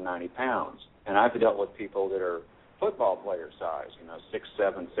 190 pounds, and I've dealt with people that are football player size,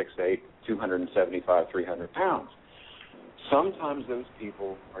 6'7", 6'8", 275, 300 pounds. Sometimes those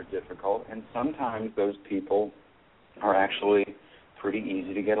people are difficult, and sometimes those people are actually pretty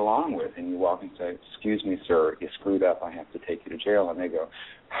easy to get along with. And you walk and say, "Excuse me, sir, you screwed up. I have to take you to jail." And they go,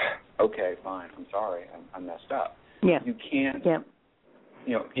 "Okay, fine. I'm sorry. I messed up." Yeah. You can't. Yeah.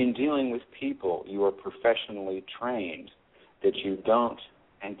 In dealing with people, you are professionally trained that you don't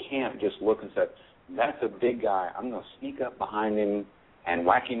and can't just look and say, "That's a big guy. I'm going to sneak up behind him and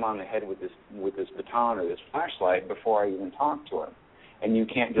whack him on the head with this baton or this flashlight before I even talk to him." And you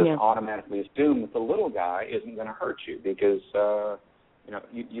can't just automatically assume that the little guy isn't going to hurt you, because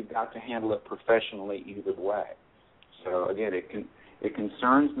you've got to handle it professionally either way. So again, it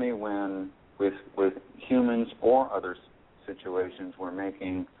concerns me when with humans or other situations we're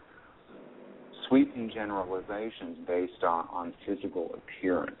making sweeping generalizations based on physical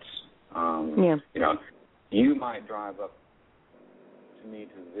appearance. You might drive up to me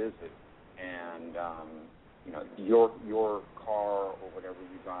to visit, and your car or whatever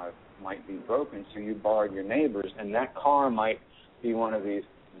you drive might be broken, so you borrowed your neighbor's, and that car might be one of these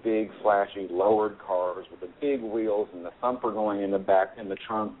big, flashy, lowered cars with the big wheels and the thumper going in the back and the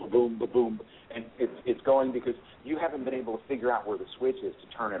trunk, boom, boom, boom, and it's going because you haven't been able to figure out where the switch is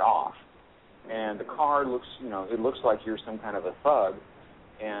to turn it off. And the car looks, it looks like you're some kind of a thug.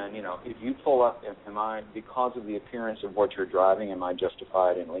 And, if you pull up, am I, because of the appearance of what you're driving, am I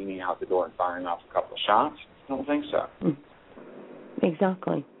justified in leaning out the door and firing off a couple of shots? I don't think so.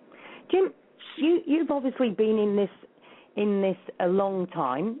 Exactly. Jim, you've obviously been in this a long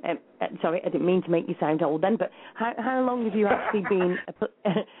time. Sorry, I didn't mean to make you sound old then, but how long have you actually been?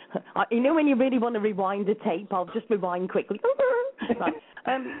 When you really want to rewind the tape, I'll just rewind quickly. Right.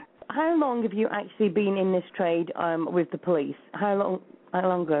 How long have you actually been in this trade with the police? How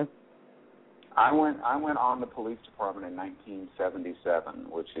long ago? I went on the police department in 1977,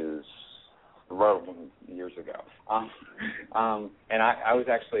 which is years ago. And I was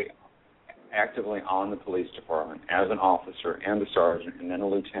actually actively on the police department as an officer and a sergeant and then a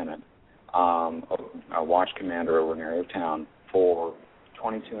lieutenant, a watch commander over an area of town for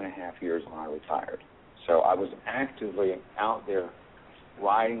 22 and a half years when I retired. So I was actively out there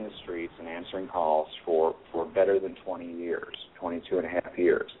riding the streets and answering calls for better than 20 years, 22 and a half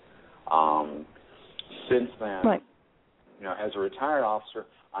years. Since then, right. As a retired officer,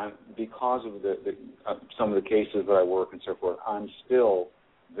 because of some of the cases that I work and so forth, I'm still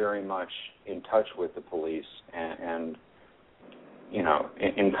very much in touch with the police and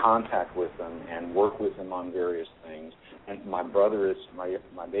in contact with them and work with them on various things. And my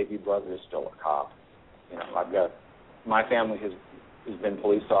baby brother is still a cop. I've got, my family has been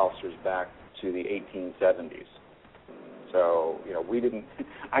police officers back to the 1870s. So,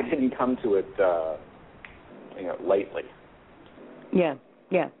 I didn't come to it, lately. Yeah.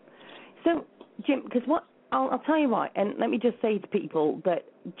 So, Jim, because I'll tell you what, and let me just say to people that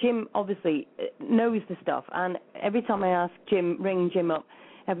Jim obviously knows the stuff, and every time I ring Jim up,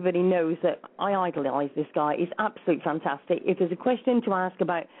 everybody knows that I idolize this guy. He's absolutely fantastic. If there's a question to ask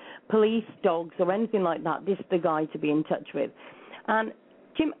about police, dogs, or anything like that, this is the guy to be in touch with. And,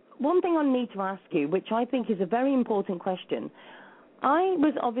 Jim, one thing I need to ask you, which I think is a very important question, I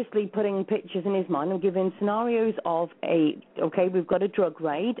was obviously putting pictures in his mind and giving scenarios of we've got a drug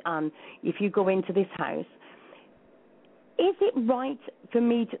raid, and if you go into this house, is it right for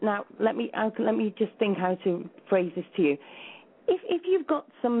me to, now let me just think how to phrase this to you. If you've got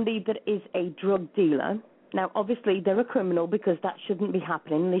somebody that is a drug dealer, now obviously they're a criminal because that shouldn't be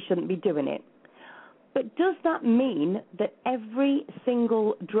happening, they shouldn't be doing it. But does that mean that every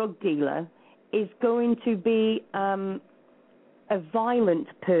single drug dealer is going to be a violent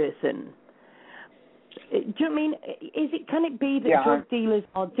person? Do you know what I mean? Can it be that drug dealers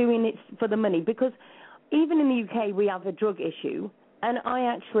are doing it for the money? Because even in the UK we have a drug issue, and I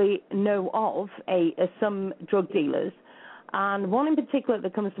actually know of some drug dealers, and one in particular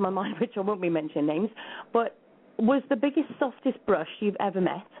that comes to my mind, which I won't be mentioning names, but was the biggest, softest brush you've ever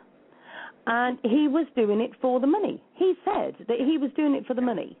met, and he was doing it for the money. He said that he was doing it for the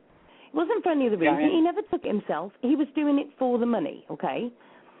money. It wasn't for any other reason. He never took it himself. He was doing it for the money, okay?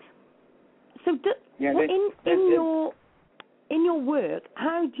 So in your work,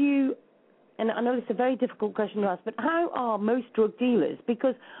 how do you, and I know this is a very difficult question to ask, but how are most drug dealers,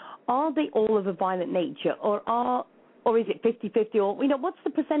 because are they all of a violent nature, or is it 50-50, or, what's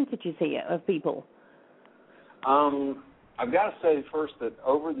the percentages here of people? I've got to say first that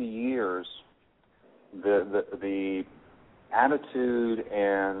over the years, the attitude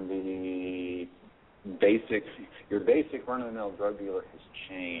and your basic run-of-the-mill drug dealer has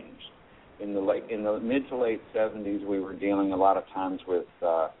changed. In the mid to late 70s, we were dealing a lot of times with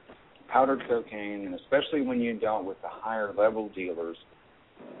powdered cocaine, and especially when you dealt with the higher level dealers,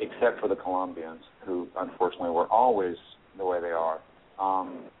 except for the Colombians, who unfortunately were always the way they are.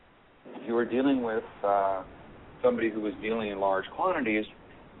 If you were dealing with somebody who was dealing in large quantities,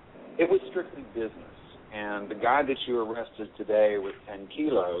 it was strictly business. And the guy that you arrested today with 10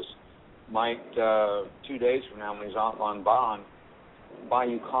 kilos might, 2 days from now when he's off on bond, buy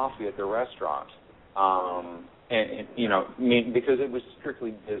you coffee at the restaurant. Because it was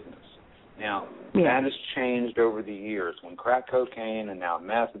strictly business. Now, that has changed over the years. When crack cocaine and now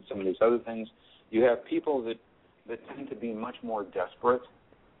meth and some of these other things, you have people that tend to be much more desperate,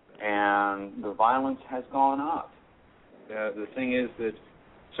 and the violence has gone up. The thing is that,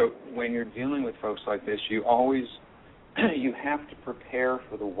 so when you're dealing with folks like this, you have to prepare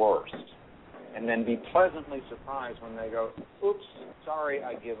for the worst, and then be pleasantly surprised when they go, oops, sorry,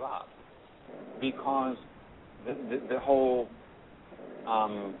 I give up. Because the whole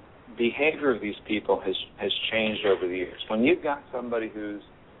behavior of these people has changed over the years. When you've got somebody who's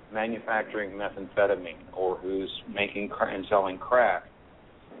manufacturing methamphetamine or who's making and selling crack,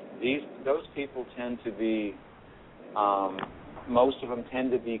 those people tend to be, most of them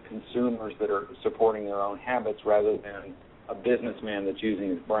tend to be consumers that are supporting their own habits rather than a businessman that's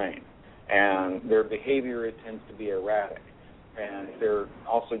using his brain. And their behavior, it tends to be erratic. And if they're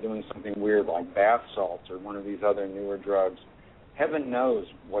also doing something weird like bath salts or one of these other newer drugs, heaven knows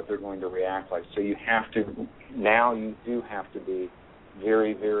what they're going to react like. So you do have to be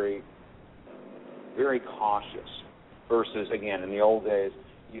very, very, very cautious versus, again, in the old days,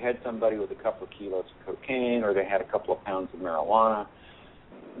 you had somebody with a couple of kilos of cocaine or they had a couple of pounds of marijuana.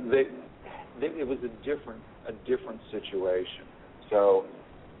 It was a different situation. So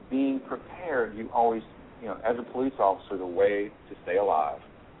being prepared, you always, as a police officer, the way to stay alive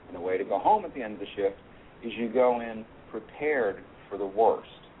and the way to go home at the end of the shift is you go in prepared for the worst.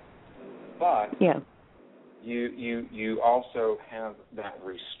 But you also have that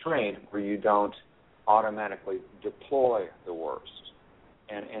restraint where you don't automatically deploy the worst.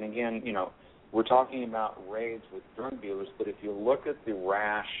 And again, we're talking about raids with drug dealers, but if you look at the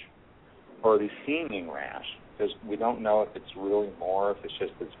rash or the seeming rash, because we don't know if it's really more, if it's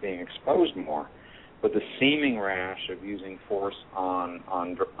just it's being exposed more, but the seeming rash of using force on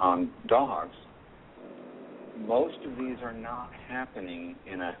dogs, most of these are not happening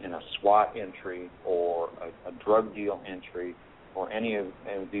in a SWAT entry or a drug deal entry or any of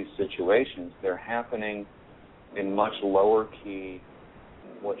these situations. They're happening in much lower key,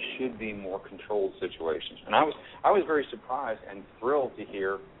 what should be more controlled situations. And I was very surprised and thrilled to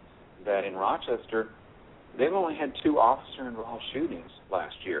hear that in Rochester, they've only had 2 officer-involved shootings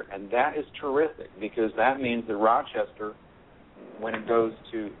last year, and that is terrific because that means that Rochester, when it goes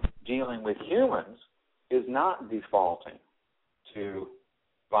to dealing with humans, is not defaulting to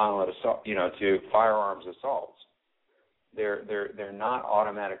violent assault, to firearms assaults. They're not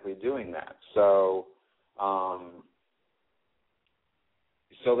automatically doing that. So,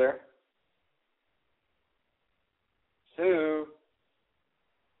 you still there? Sue,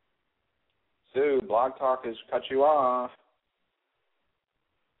 Blog Talk has cut you off.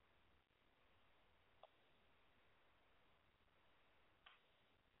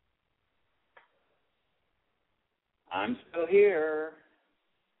 I'm still here.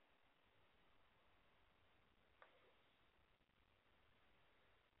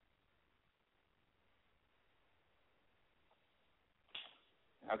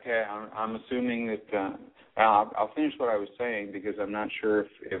 Okay, I'm assuming that I'll finish what I was saying because I'm not sure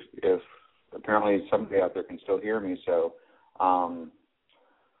if apparently somebody out there can still hear me. So I've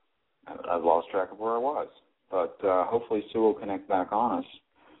lost track of where I was, but hopefully Sue will connect back on us.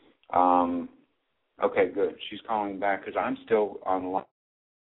 Okay, good. She's calling back because I'm still on the line.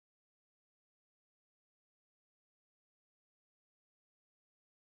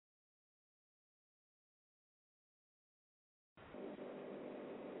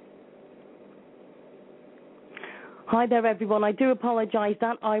 Hi there, everyone. I do apologise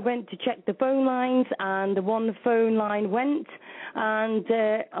that I went to check the phone lines and the one phone line went, and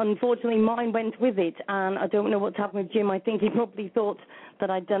unfortunately mine went with it, and I don't know what's happened with Jim. I think he probably thought that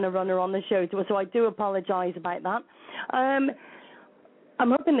I'd done a runner on the show, so I do apologise about that. I'm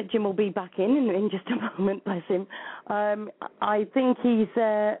hoping that Jim will be back in just a moment, bless him. I think he's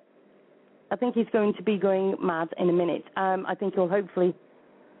going to be going mad in a minute. I think he'll hopefully...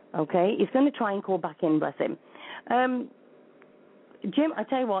 Okay, he's going to try and call back in, bless him. Jim, I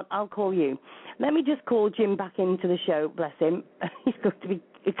tell you what, I'll call you. Let me just call Jim back into the show, bless him. He's going to be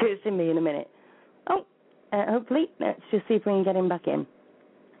cursing me in a minute. Oh, hopefully, let's just see if we can get him back in.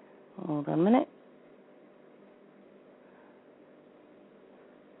 Hold on a minute.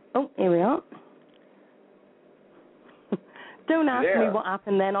 Oh, here we are. Don't ask me what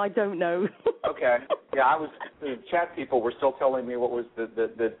happened then, I don't know. Okay. Yeah, the chat people were still telling me what was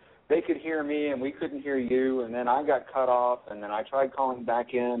the they could hear me and we couldn't hear you, and then I got cut off, and then I tried calling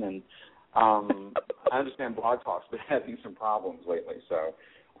back in, and I understand Blog Talk's been having some problems lately. So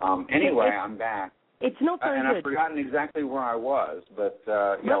anyway, I'm back. It's not very and good. I've forgotten exactly where I was, but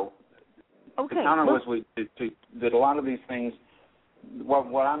you know, okay. the counter was that a lot of these things.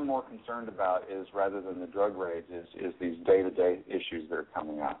 What I'm more concerned about is, rather than the drug raids, is these day-to-day issues that are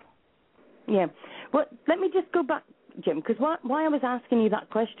coming up. Yeah. Well, let me just go back, Jim, because why I was asking you that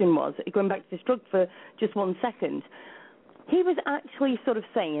question was, going back to this drug for just 1 second, he was actually sort of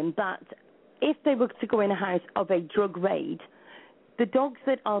saying that if they were to go in a house of a drug raid, the dogs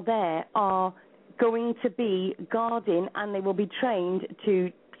that are there are going to be guarding, and they will be trained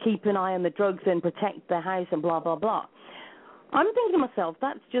to keep an eye on the drugs and protect their house and blah, blah, blah. I'm thinking to myself,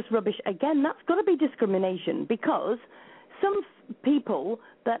 that's just rubbish. Again, that's got to be discrimination, because some people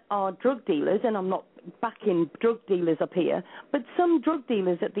that are drug dealers, and I'm not backing drug dealers up here, but some drug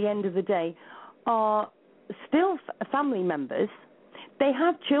dealers at the end of the day are still family members. They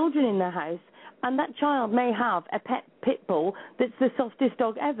have children in their house, and that child may have a pet pit bull that's the softest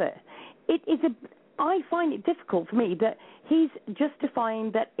dog ever. I find it difficult for me that he's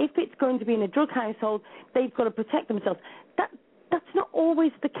justifying that if it's going to be in a drug household, they've got to protect themselves. That's not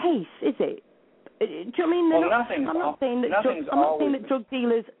always the case, is it? Do you know what I mean? I'm not saying that drug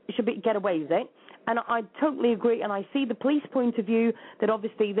dealers should get away with it, and I totally agree. And I see the police point of view that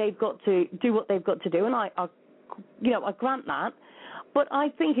obviously they've got to do what they've got to do, and I grant that. But I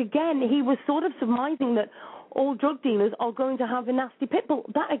think again he was sort of surmising that all drug dealers are going to have a nasty pit bull.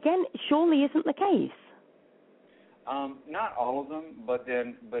 That again surely isn't the case. Not all of them, but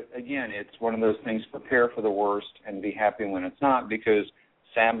again, it's one of those things, prepare for the worst and be happy when it's not, because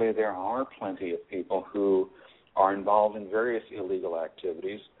sadly there are plenty of people who are involved in various illegal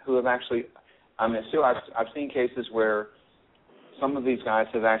activities who have actually, I've seen cases where some of these guys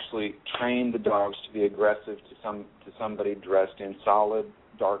have actually trained the dogs to be aggressive to somebody dressed in solid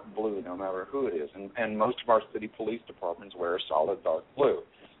dark blue, no matter who it is. And most of our city police departments wear solid dark blue,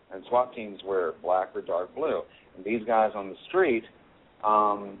 and SWAT teams wear black or dark blue. And these guys on the street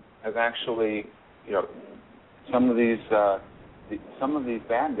have actually, some of these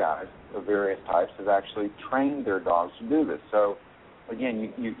bad guys of various types have actually trained their dogs to do this. So,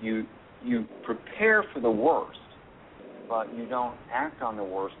 again, you prepare for the worst, but you don't act on the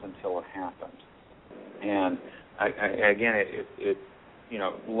worst until it happens. And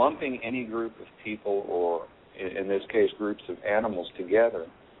lumping any group of people, or in this case groups of animals, together,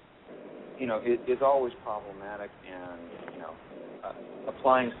 is always problematic, and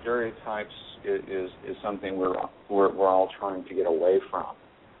applying stereotypes is something we're all trying to get away from.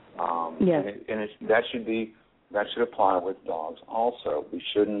 That should apply with dogs also. We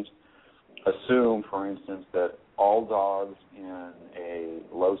shouldn't assume, for instance, that all dogs in a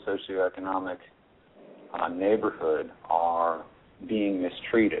low socioeconomic neighborhood are being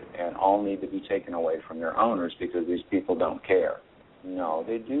mistreated and all need to be taken away from their owners because these people don't care. No,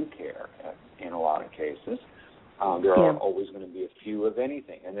 they do care in a lot of cases. There are always going to be a few of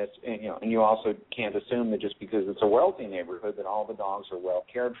anything, and you also can't assume that just because it's a wealthy neighborhood that all the dogs are well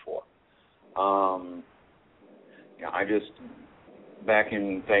cared for. I just back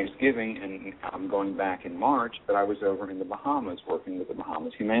in Thanksgiving, and I'm going back in March, but I was over in the Bahamas working with the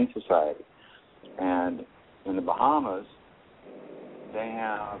Bahamas Humane Society, and in the Bahamas they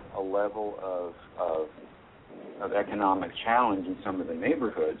have a level of economic challenge in some of the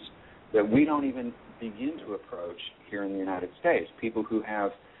neighborhoods that we don't even begin to approach here in the United States. People who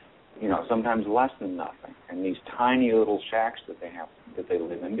have, sometimes less than nothing, and these tiny little shacks that they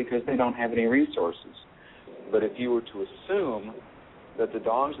live in because they don't have any resources. But if you were to assume that the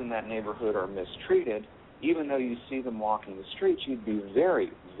dogs in that neighborhood are mistreated, even though you see them walking the streets, you'd be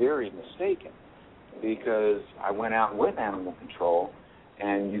very, very mistaken. because I went out with animal control,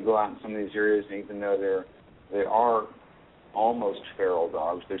 and you go out in some of these areas, and even though they are almost feral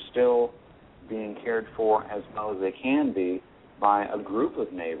dogs, they're still being cared for as well as they can be by a group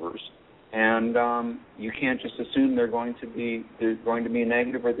of neighbors, and you can't just assume they're going to be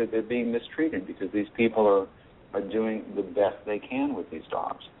negative or that they're being mistreated, because these people are doing the best they can with these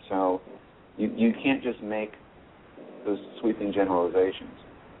dogs. So you can't just make those sweeping generalizations.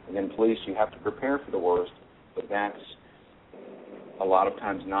 Again, police, you have to prepare for the worst, but that's a lot of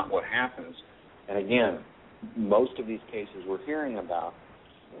times not what happens. And again, most of these cases we're hearing about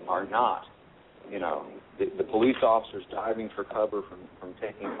are not, the police officer's diving for cover from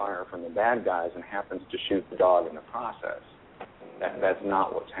taking fire from the bad guys and happens to shoot the dog in the process. That's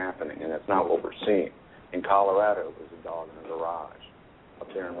not what's happening, and that's not what we're seeing. In Colorado, there's a dog in a garage. Up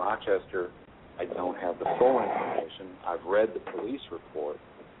there in Rochester, I don't have the full information. I've read the police report,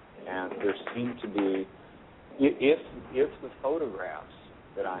 and there seem to be, if the photographs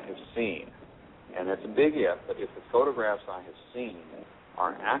that I have seen, and it's a big if, but if the photographs I have seen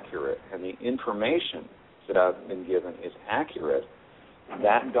are accurate and the information that I've been given is accurate,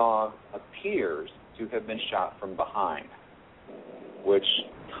 that dog appears to have been shot from behind, which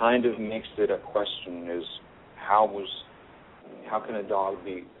kind of makes it a question: is how can a dog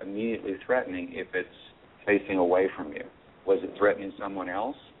be immediately threatening if it's facing away from you? Was it threatening someone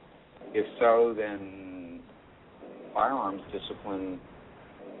else? If so, then firearms discipline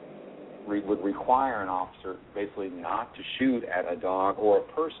would require an officer basically not to shoot at a dog or a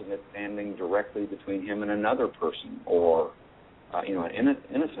person that's standing directly between him and another person, or an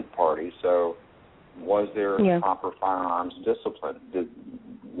innocent party. So was there proper firearms discipline?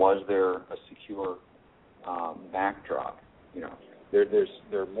 Was there a secure backdrop? There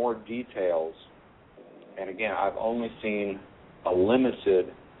are more details, and again, I've only seen a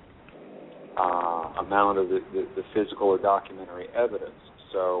limited amount of the physical or documentary evidence.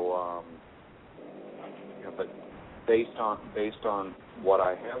 So, but based on what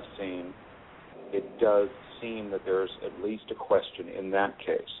I have seen, it does seem that there's at least a question in that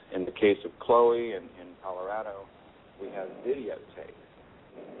case. In the case of Chloe in Colorado, we have videotape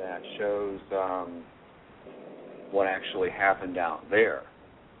that shows what actually happened out there,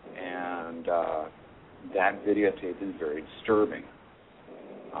 and that videotape is very disturbing.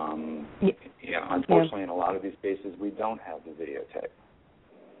 Unfortunately, in a lot of these cases, we don't have the videotape.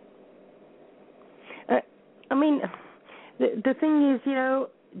 I mean, the thing is,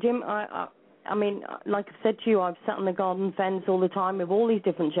 Jim, I mean, like I've said to you, I've sat on the garden fence all the time with all these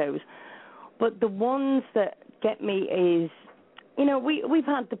different shows. But the ones that get me is, we've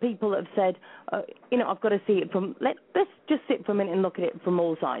had the people that have said, I've got to see it from, let's just sit for a minute and look at it from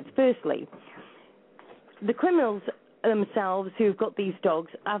all sides. Firstly, the criminals themselves who've got these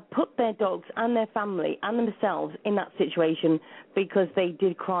dogs have put their dogs and their family and themselves in that situation because they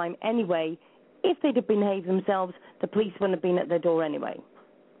did crime anyway. If they'd have behaved themselves, the police wouldn't have been at their door anyway.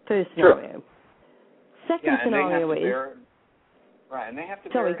 First scenario. Sure. Second scenario is... Right, and they have to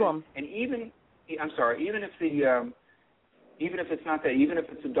Sorry, go on. And even if it's not that, even if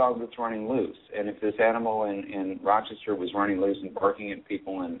it's a dog that's running loose, and if this animal in Rochester was running loose and barking at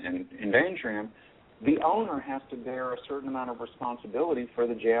people and endangering them, the owner has to bear a certain amount of responsibility for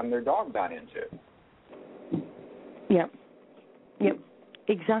the jam their dog got into. Yep,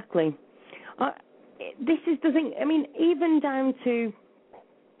 exactly. This is the thing. I mean, even down to,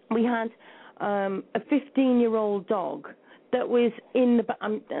 we had a 15-year-old dog that was in the,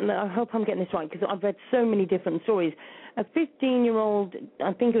 and I hope I'm getting this right because I've read so many different stories. A 15-year-old,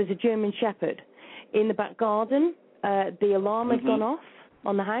 I think it was a German Shepherd, in the back garden. The alarm had gone off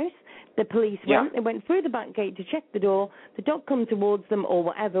on the house. The police went. They went through the back gate to check the door. The dog come towards them or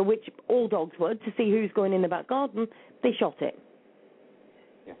whatever, which all dogs would, to see who's going in the back garden. They shot it.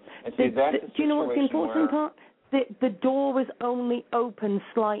 Yeah. And see, do you know what's the important part? The door was only open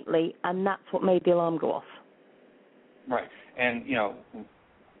slightly, and that's what made the alarm go off. Right. And,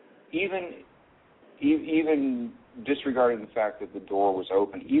 even disregarding the fact that the door was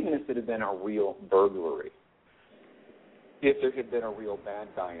open, even if it had been a real burglary, if there had been a real bad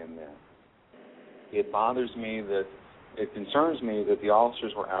guy in there, it concerns me that the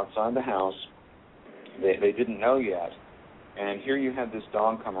officers were outside the house. They didn't know yet. And here you had this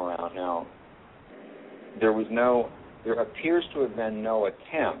dog come around. Now, there appears to have been no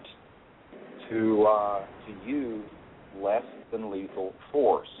attempt to use less than lethal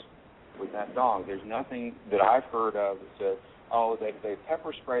force with that dog. There's nothing that I've heard of that says, they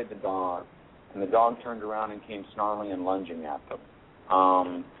pepper sprayed the dog, and the dog turned around and came snarling and lunging at them.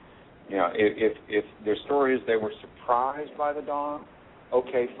 If their story is they were surprised by the dog,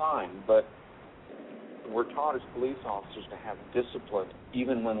 okay, fine. But we're taught as police officers to have discipline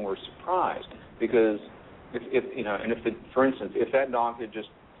even when we're surprised, because if you know, and for instance, if that dog had just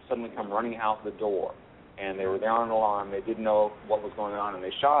suddenly come running out the door and they were there on an alarm, they didn't know what was going on, and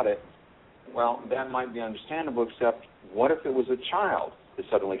they shot it, well, that might be understandable, except what if it was a child that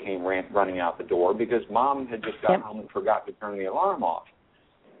suddenly came running out the door because mom had just got home and forgot to turn the alarm off?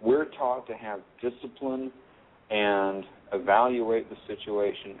 We're taught to have discipline and evaluate the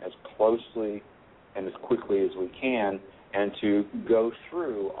situation as closely and as quickly as we can, and to go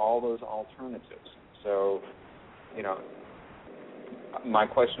through all those alternatives. So, you know, my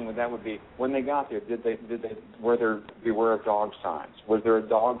question with that would be, when they got there, were there beware of dog signs? Was there a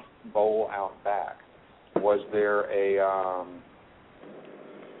dog bowl out back? Was there a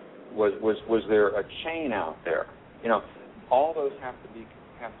was there a chain out there? You know, all those have to be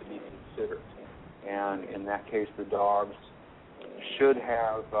considered. And in that case, the dogs should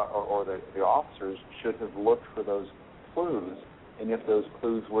have, or the officers should have looked for those clues. And if those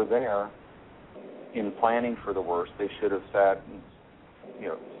clues were there, in planning for the worst, they should have said, you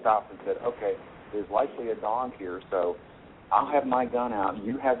know, stopped and said, okay, there's likely a dog here, so I'll have my gun out.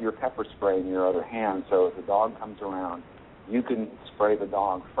 You have your pepper spray in your other hand, so if the dog comes around, you can spray the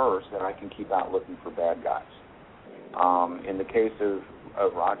dog first, and I can keep out looking for bad guys. In the case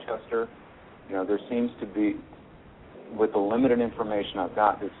of Rochester, you know, there seems to be, with the limited information I've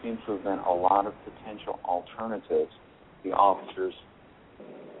got, there seems to have been a lot of potential alternatives the officers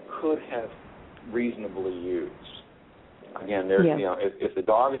could have reasonably used. Again, there's you know, if the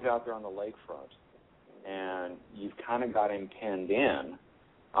dog is out there on the lakefront and you've kind of got him penned in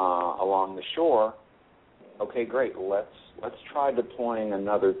along the shore, okay, great. Let's try deploying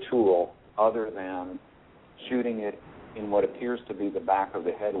another tool other than shooting it in what appears to be the back of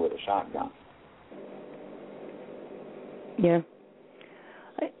the head with a shotgun. Yeah.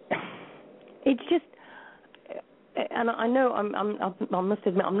 It's just, and I know I must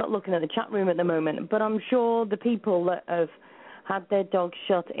admit I'm not looking at the chat room at the moment, but I'm sure the people that have had their dogs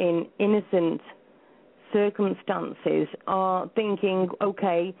shot in innocent circumstances are thinking,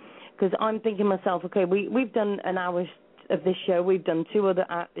 okay, because I'm thinking myself, okay, we've done an hour of this show, we've done 2 other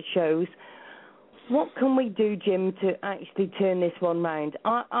shows. What can we do, Jim, to actually turn this one round?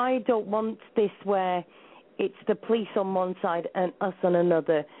 I don't want this where it's the police on one side and us on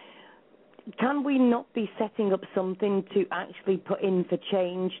another. Can we not be setting up something to actually put in for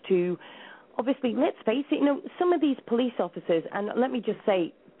change to, obviously, let's face it, you know, some of these police officers, and let me just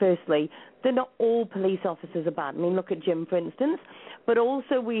say, firstly, they're not all police officers are bad. I mean, look at Jim, for instance. But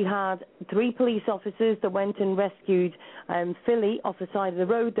also we had 3 police officers that went and rescued Philly off the side of the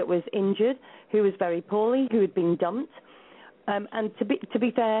road that was injured, who was very poorly, who had been dumped. And to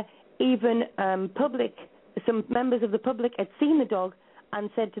be fair, even some members of the public had seen the dog and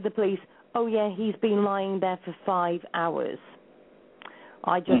said to the police, oh, yeah, he's been lying there for 5 hours.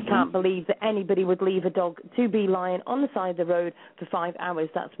 I just can't believe that anybody would leave a dog to be lying on the side of the road for 5 hours.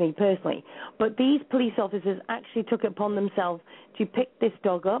 That's me personally. But these police officers actually took it upon themselves to pick this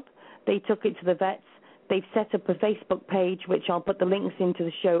dog up. They took it to the vets. They've set up a Facebook page, which I'll put the links into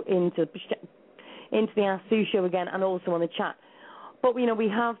the show, into the Ask Sue show again, and also on the chat. But, you know, we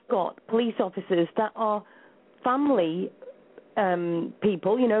have got police officers that are family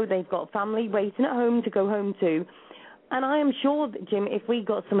people. You know, they've got family waiting at home to go home to. And I am sure that, Jim, if we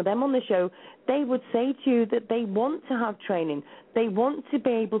got some of them on the show, they would say to you that they want to have training. They want to be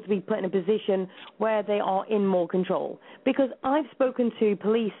able to be put in a position where they are in more control. Because I've spoken to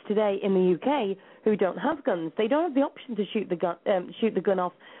police today in the UK who don't have guns. They don't have the option to shoot the gun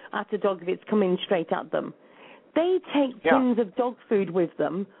off at a dog if it's coming straight at them. They take tins of dog food with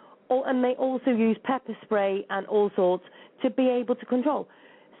them, and they also use pepper spray and all sorts to be able to control.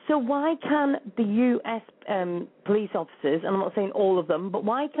 So why can the U.S. police officers, and I'm not saying all of them, but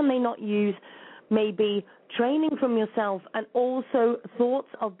why can they not use maybe training from yourself and also thoughts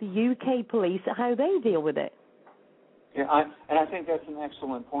of the U.K. police, how they deal with it? Yeah, I think that's an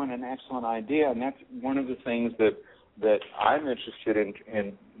excellent point, an excellent idea, and that's one of the things that I'm interested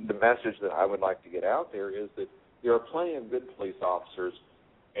in the message that I would like to get out there is that there are plenty of good police officers,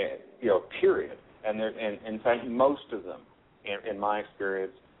 you know, period, and in fact, most of them, in my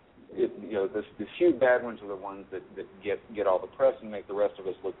experience, you know, the few bad ones are the ones that get all the press and make the rest of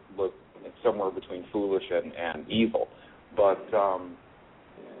us look somewhere between foolish and evil. But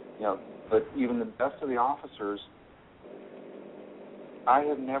you know, but even the best of the officers, I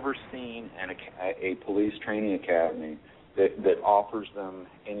have never seen a police training academy that offers them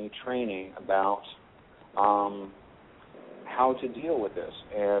any training about how to deal with this.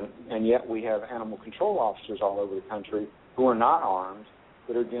 And yet we have animal control officers all over the country who are not armed,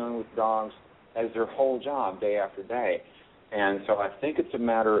 that are dealing with dogs as their whole job day after day. And so I think it's a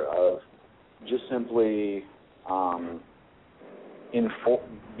matter of just simply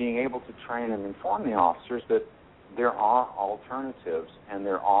being able to train and inform the officers that there are alternatives and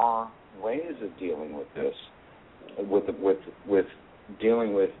there are ways of dealing with this, with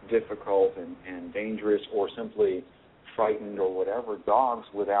dealing with difficult and dangerous or simply frightened or whatever dogs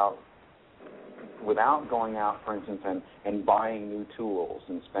without going out, for instance, and buying new tools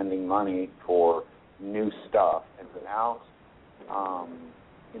and spending money for new stuff, and without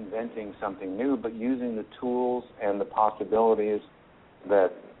inventing something new, but using the tools and the possibilities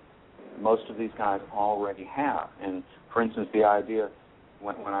that most of these guys already have. And, for instance, the idea,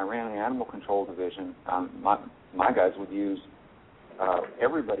 when I ran the animal control division, my guys would use,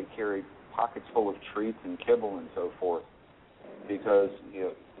 everybody carried pockets full of treats and kibble and so forth, because,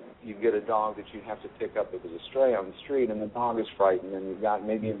 you get a dog that you have to pick up that was a stray on the street, and the dog is frightened, and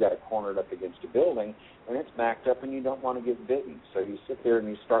maybe you've got it cornered up against a building, and it's backed up, and you don't want to get bitten. So you sit there and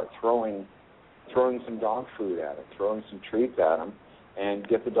you start throwing some dog food at it, throwing some treats at them, and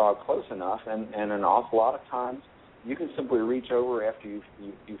get the dog close enough. And an awful lot of times, you can simply reach over after you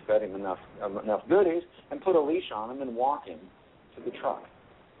fed him enough goodies and put a leash on him and walk him to the truck.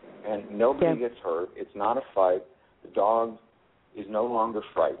 And nobody gets hurt. It's not a fight. The dog is no longer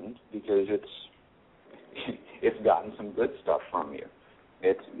frightened because it's gotten some good stuff from you.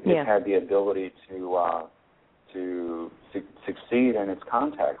 It's had the ability to succeed in its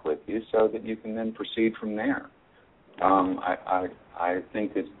contact with you, so that you can then proceed from there. I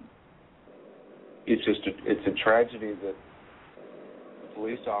think it's a tragedy that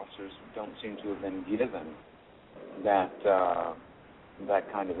police officers don't seem to have been given that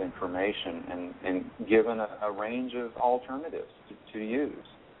kind of information and given a range of alternatives to use.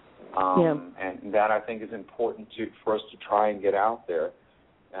 And that, I think, is important for us to try and get out there,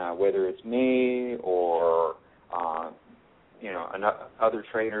 whether it's me or other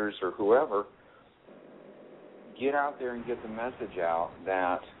trainers or whoever. Get out there and get the message out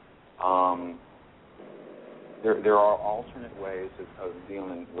that there are alternate ways of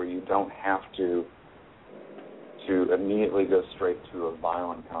dealing where you don't have to immediately go straight to a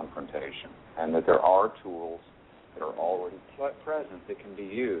violent confrontation, and that there are tools that are already present that can be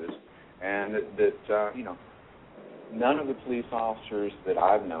used, and that none of the police officers that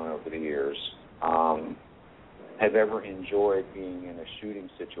I've known over the years have ever enjoyed being in a shooting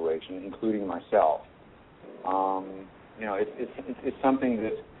situation, including myself. It's something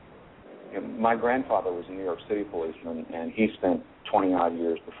that my grandfather was a New York City policeman, and he spent 20-odd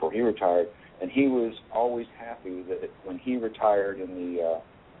years before he retired, and he was always happy that when he retired in the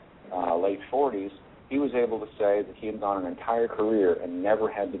late 40s, he was able to say that he had gone an entire career and never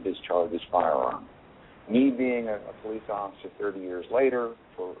had to discharge his firearm. Me being a police officer 30 years later,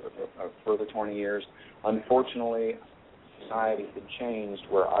 for a further 20 years, unfortunately, society had changed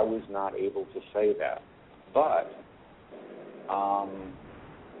where I was not able to say that. But,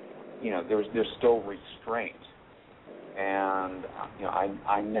 there's still restraint. And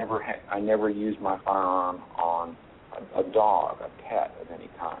I never used my firearm on a dog, a pet of any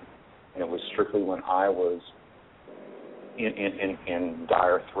kind, and it was strictly when I was in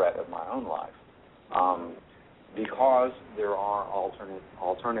dire threat of my own life, because there are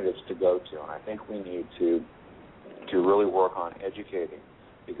alternatives to go to, and I think we need to really work on educating,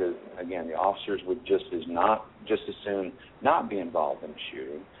 because again, the officers would just as soon not be involved in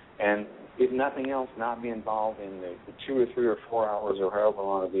shooting, and if nothing else, not be involved in the 2 or 3 or 4 hours or however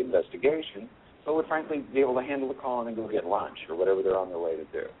long of the investigation, but would frankly be able to handle the call and then go get lunch or whatever they're on their way to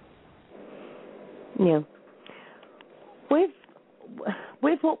do. Yeah.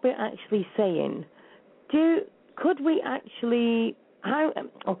 With what we're actually saying,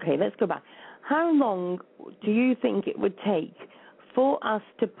 let's go back. How long do you think it would take for us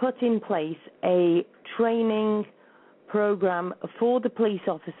to put in place a training program for the police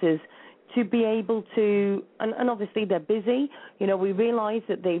officers to be able to, and obviously they're busy, we realize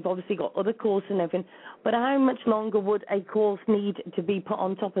that they've obviously got other courses and everything, but how much longer would a course need to be put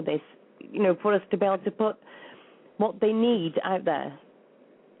on top of this, for us to be able to put what they need out there?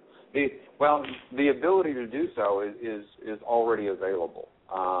 The ability to do so is already available.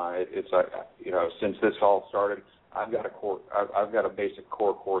 Since this all started, I've got a basic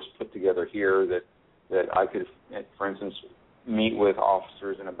core course put together here that I could, for instance, meet with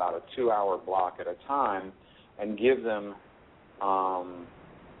officers in about a 2-hour block at a time and give them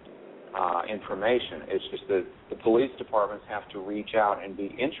information. It's just that the police departments have to reach out and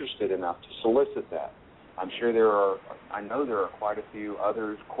be interested enough to solicit that. I know there are quite a few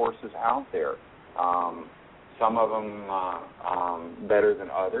other courses out there. Some of them better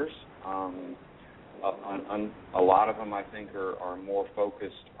than others. A lot of them, I think, are more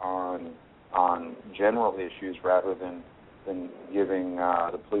focused on general issues rather than giving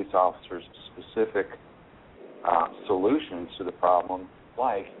the police officers specific solutions to the problem.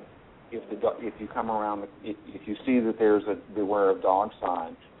 Like if you come around, if you see that there's a beware of dog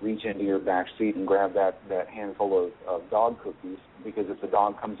sign, reach into your back seat and grab that handful of dog cookies, because if the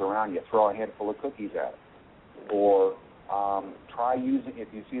dog comes around, you throw a handful of cookies at it. Or try using, if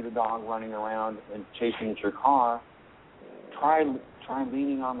you see the dog running around and chasing at your car, try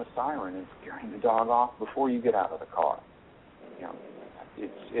leaning on the siren and scaring the dog off before you get out of the car. You know,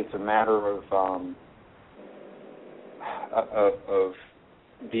 it's a matter of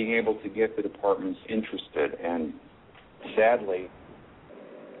being able to get the departments interested. And sadly,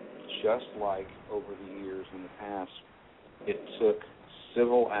 just like over the years in the past, it took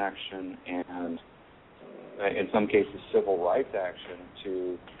civil action and, in some cases, civil rights action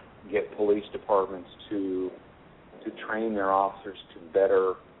to get police departments to train their officers to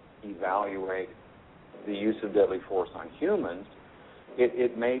better evaluate the use of deadly force on humans.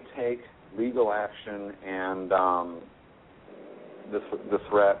 It may take legal action and the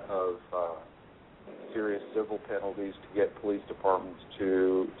threat of serious civil penalties to get police departments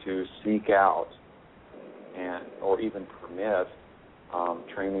to seek out or even permit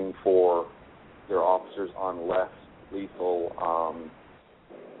training for their officers on less lethal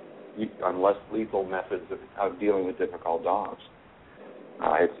methods of dealing with difficult dogs.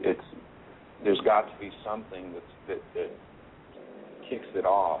 There's got to be something that kicks it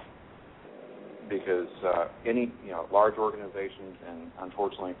off, because large organizations, and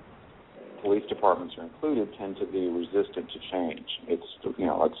unfortunately police departments are included, tend to be resistant to change.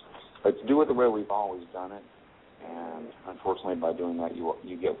 Let's do it the way we've always done it, and unfortunately by doing that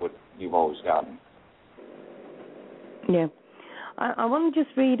you get what you've always gotten. Yeah. I want to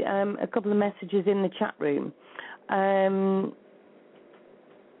just read a couple of messages in the chat room.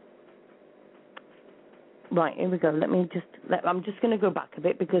 Right, here we go. I'm just going to go back a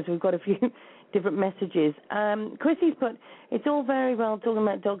bit because we've got a few different messages. Chrissy's put, it's all very well talking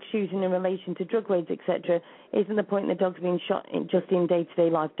about dogs shooting in relation to drug raids, etc. Isn't the point that dogs being shot just in day-to-day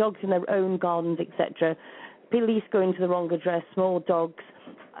life? Dogs in their own gardens, etc. Police going to the wrong address, small dogs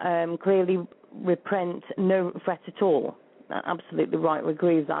clearly reprint, no threat at all. Absolutely right, we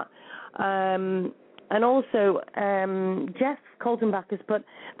agree with that. And also, Jeff Coltonbach has put,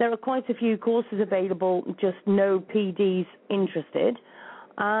 there are quite a few courses available, just no PDs interested.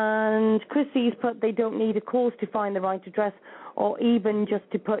 And Chrissy's put, they don't need a course to find the right address, or even just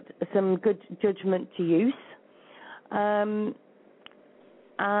to put some good judgment to use. And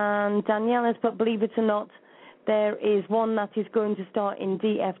Danielle has put, believe it or not, there is one that is going to start in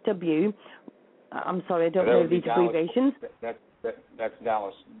DFW. I'm sorry, I don't know these abbreviations. That's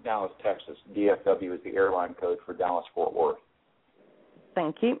Dallas, Texas. DFW is the airline code for Dallas-Fort Worth.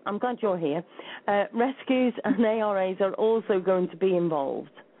 Thank you. I'm glad you're here. Rescues and ARAs are also going to be involved.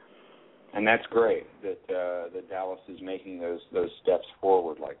 And that's great that Dallas is making those steps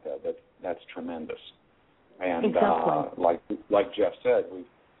forward like that. That's tremendous. And exactly. Like Jeff said,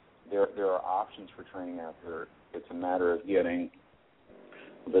 there are options for training out there. It's a matter of getting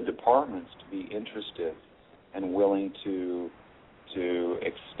the departments to be interested and willing to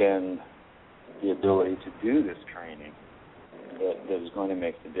extend the ability to do this training that is going to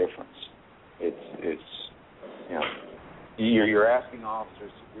make the difference. You're asking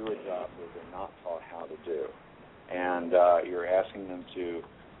officers to do a job that they're not taught how to do, and you're asking them to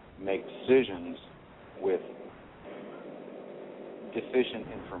make decisions with deficient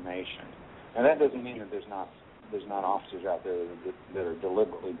information. And that doesn't mean that there's not officers out there that are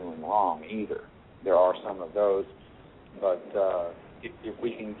deliberately doing wrong either. There are some of those, but if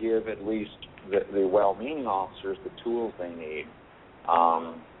we can give at least the well-meaning officers the tools they need,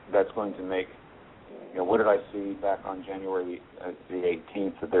 that's going to make, what did I see back on January the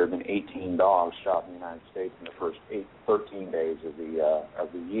 18th, that there have been 18 dogs shot in the United States in the first 13 days of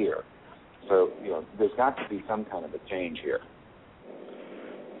the year. So, there's got to be some kind of a change here.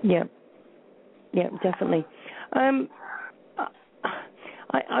 Yeah, definitely.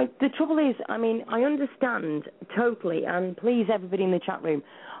 The trouble is, I understand totally, and please, everybody in the chat room,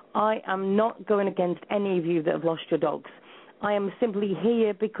 I am not going against any of you that have lost your dogs. I am simply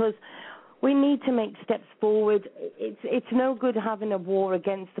here because we need to make steps forward. It's no good having a war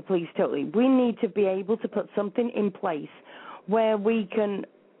against the police totally. We need to be able to put something in place where we can,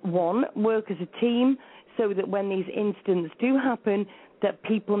 one, work as a team so that when these incidents do happen, that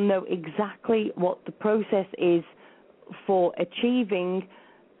people know exactly what the process is for achieving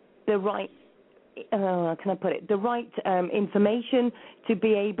the right how can I put it, the right information to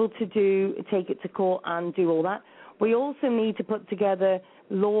be able to take it to court and do all that. We also need to put together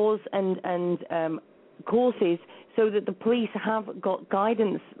laws and courses so that the police have got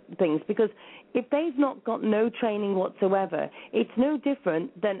guidance things, because if they've not got no training whatsoever, it's no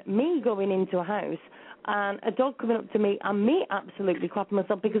different than me going into a house and a dog coming up to me and me absolutely crapping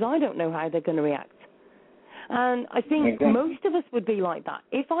myself because I don't know how they're going to react. And I think most of us would be like that.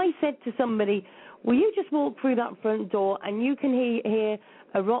 If I said to somebody, will you just walk through that front door and you can hear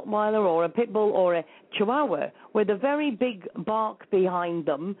a Rottweiler or a Pit Bull or a Chihuahua with a very big bark behind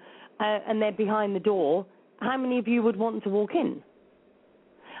them and they're behind the door, how many of you would want to walk in?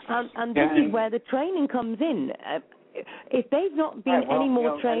 And this is where the training comes in. If they've not been any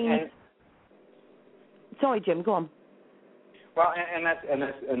more trained... Sorry, Jim, go on. Well, and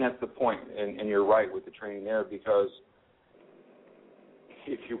that's the point, and you're right with the training there, because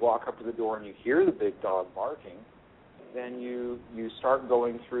if you walk up to the door and you hear the big dog barking, then you start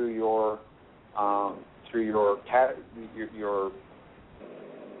going through your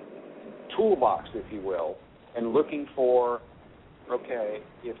toolbox, if you will, and looking for, okay,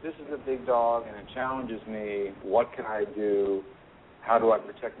 if this is a big dog and it challenges me, what can I do? How do I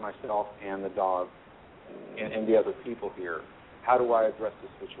protect myself and the dog and the other people here? How do I address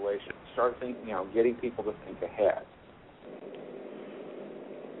the situation? Start thinking, getting people to think ahead.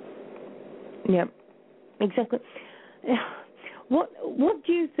 Yeah, exactly. What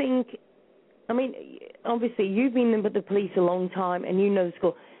do you think? I mean, obviously you've been with the police a long time and you know the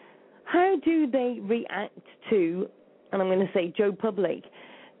score. How do they react to, and I'm going to say Joe Public,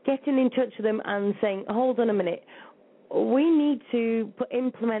 getting in touch with them and saying, hold on a minute, we need to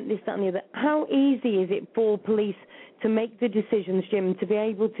implement this, that, and the other? How easy is it for police to make the decisions, Jim, to be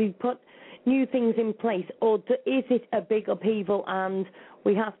able to put new things in place, or is it a big upheaval and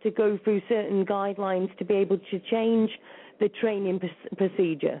we have to go through certain guidelines to be able to change the training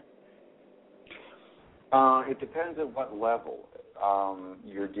procedure? It depends at what level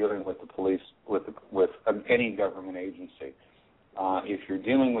you're dealing with the police, with any government agency. If you're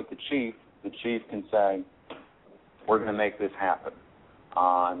dealing with the chief can say, we're going to make this happen,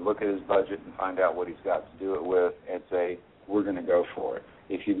 and look at his budget and find out what he's got to do it with and say, we're going to go for it.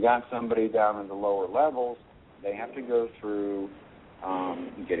 If you've got somebody down in the lower levels, they have to go through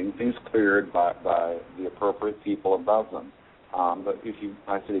getting things cleared by the appropriate people above them. But if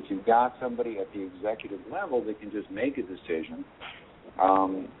you've got somebody at the executive level that can just make a decision,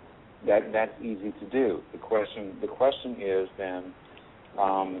 that's easy to do. The question is then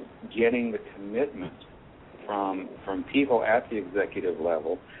getting the commitment from people at the executive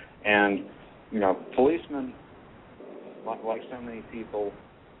level, and policemen, like so many people,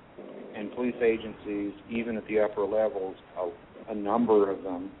 and police agencies, even at the upper levels, a number of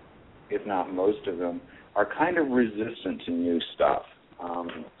them, if not most of them, are kind of resistant to new stuff.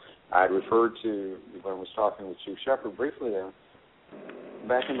 I referred to, when I was talking with Chief Shepard briefly there,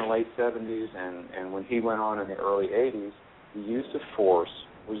 back in the late 70s and when he went on in the early 80s, the use of force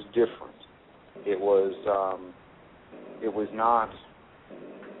was different. It was not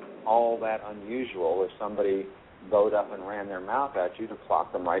all that unusual if somebody bowed up and ran their mouth at you to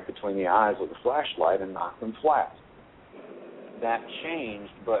clock them right between the eyes with a flashlight and knock them flat. That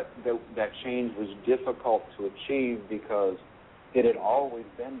changed, but that change was difficult to achieve because it had always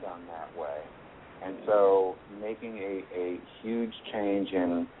been done that way. And so making a huge change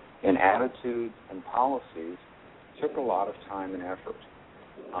in attitudes and policies took a lot of time and effort.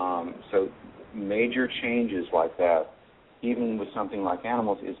 So major changes like that, even with something like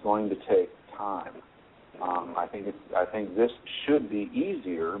animals, is going to take time. I think this should be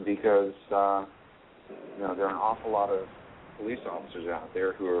easier because there are an awful lot of police officers out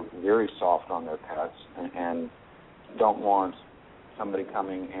there who are very soft on their pets and don't want somebody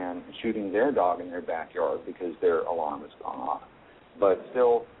coming and shooting their dog in their backyard because their alarm has gone off. But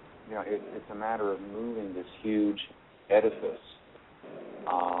still, it's a matter of moving this huge edifice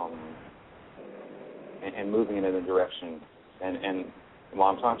and moving it in a direction. And while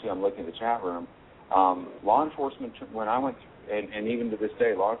I'm talking to you, I'm looking at the chat room. Law enforcement, when I went, and even to this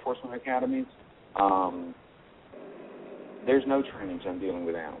day, law enforcement academies, there's no training on dealing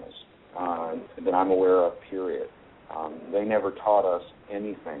with animals that I'm aware of, period. They never taught us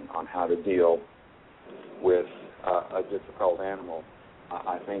anything on how to deal with a difficult animal.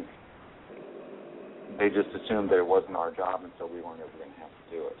 I think they just assumed that it wasn't our job, and so we weren't ever going to have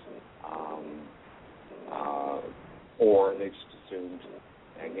to do it. Or they just assumed,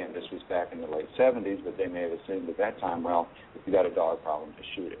 again, this was back in the late 70s, but they may have assumed at that time, well, if you got a dog problem, just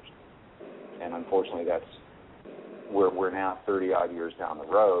shoot it. And unfortunately, we're now 30-odd years down the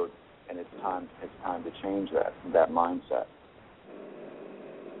road, and it's time to change that mindset.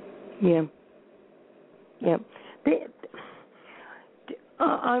 Yeah. Yeah.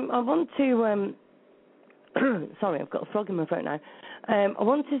 I want to. Sorry, I've got a frog in my throat now. I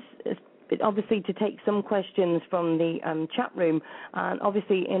want to obviously to take some questions from the chat room, and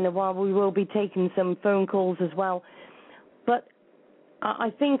obviously in a while we will be taking some phone calls as well. But I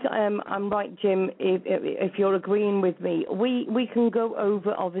think I'm right, Jim, if you're agreeing with me. We can go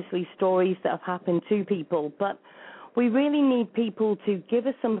over, obviously, stories that have happened to people, but we really need people to give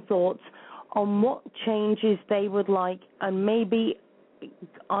us some thoughts on what changes they would like and maybe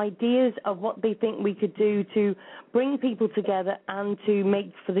ideas of what they think we could do to bring people together and to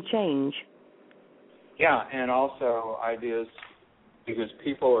make for the change. Yeah, and also ideas, because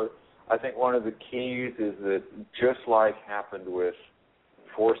people are, I think one of the keys is that just like happened with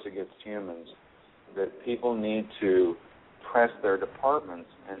Force Against Humans, that people need to press their departments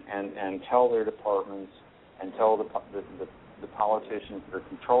and tell their departments and tell the politicians that are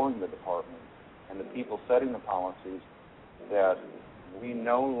controlling the department and the people setting the policies that we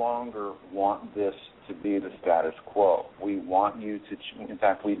no longer want this to be the status quo. We want you to, in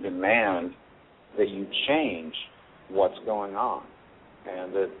fact, we demand that you change what's going on,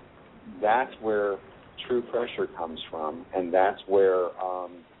 and that's where true pressure comes from, and that's where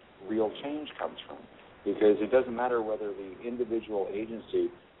real change comes from. Because it doesn't matter whether the individual agency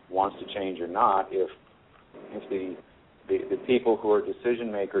wants to change or not. If the people who are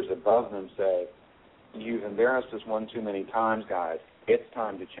decision makers above them say, "You've embarrassed us one too many times, guys. It's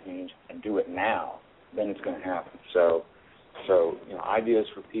time to change and do it now," then it's going to happen. So ideas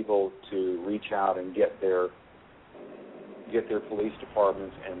for people to reach out and get their police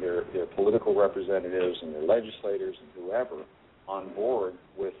departments and their political representatives and their legislators and whoever on board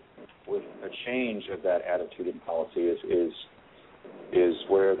with a change of that attitude and policy is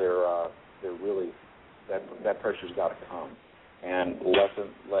where they're really that pressure's got to come, and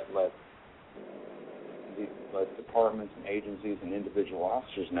let departments and agencies and individual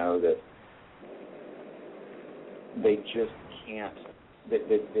officers know that they just can't.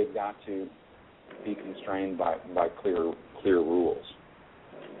 They've got to be constrained by clear rules.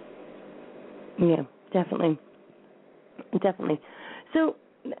 Yeah, definitely. So,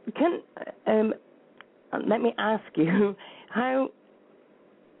 let me ask you,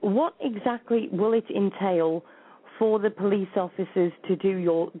 what exactly will it entail for the police officers to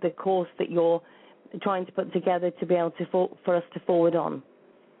do the course that you're trying to put together to be able to for us to forward on?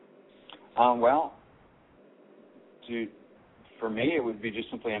 For me, it would be just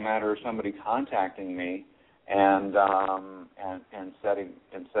simply a matter of somebody contacting me and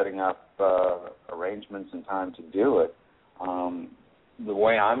setting up arrangements and time to do it. The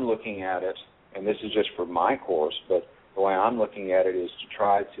way I'm looking at it, and this is just for my course, but the way I'm looking at it is to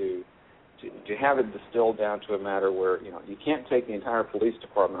try to have it distilled down to a matter where you can't take the entire police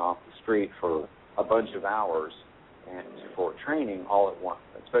department off the street for a bunch of hours and for training all at once,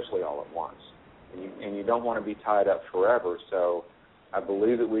 especially all at once. And you don't want to be tied up forever. So I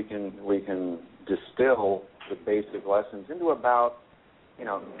believe that we can distill the basic lessons into about a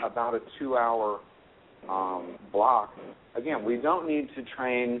 2-hour block. Again, we don't need to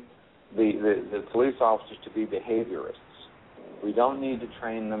train the police officers to be behaviorists. We don't need to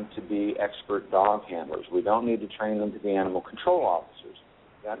train them to be expert dog handlers. We don't need to train them to be animal control officers.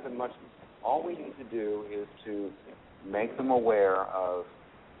 All we need to do is to make them aware of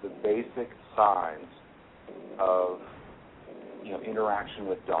the basic signs of interaction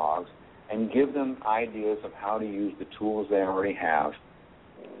with dogs and give them ideas of how to use the tools they already have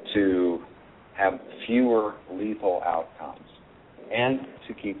to have fewer lethal outcomes and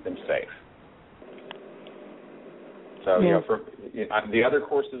to keep them safe. So, for the other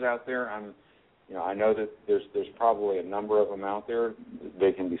courses out there, I know that there's probably a number of them out there.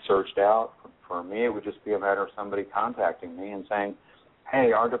 They can be searched out. For me, it would just be a matter of somebody contacting me and saying,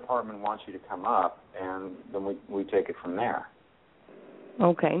 "Hey, our department wants you to come up," and then we take it from there.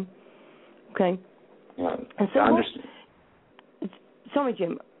 Okay. And so sorry,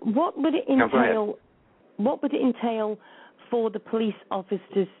 Jim. What would it entail? No, go ahead. What would it entail for the police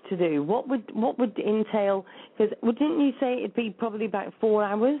officers to do? What would it entail? Because didn't you say it'd be probably about 4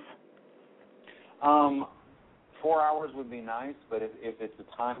 hours? 4 hours would be nice, but if it's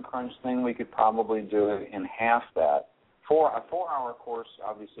a time crunch thing, we could probably do it in half that. For a 4-hour course,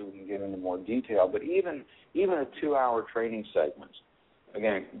 obviously we can get into more detail, but even a 2-hour training segment,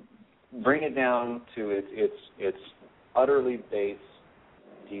 again, bring it down to its utterly base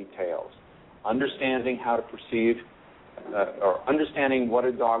details. Understanding how to perceive, or understanding what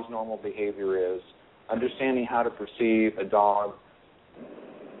a dog's normal behavior is, understanding how to perceive a dog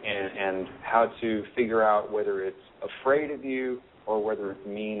and how to figure out whether it's afraid of you or whether it's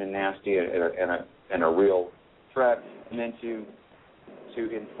mean and nasty and a real threat, and then to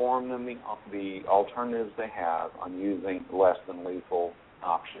inform them the alternatives they have on using less than lethal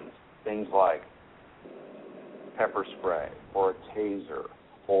options. Things like pepper spray or a taser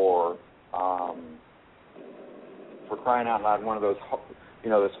or, for crying out loud, one of those,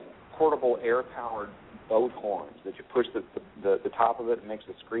 this portable air-powered boat horns that you push the top of it and makes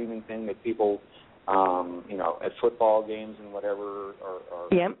a screaming thing that people, at football games and whatever are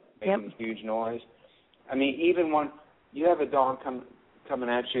making huge noise. I mean, even when you have a dog coming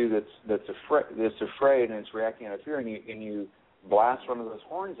at you that's afraid and it's reacting out of fear, and you blast one of those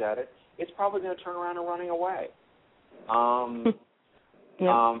horns at it, it's probably going to turn around and running away.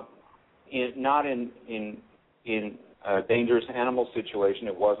 Not in a dangerous animal situation.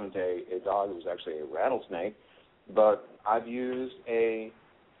 It wasn't a dog; it was actually a rattlesnake. But I've used a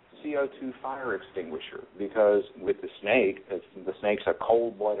CO2 fire extinguisher because with the snake, the snake's a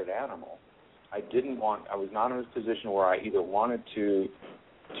cold-blooded animal. I was not in a position where I either wanted to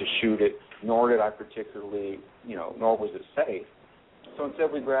shoot it, nor did I particularly, nor was it safe. So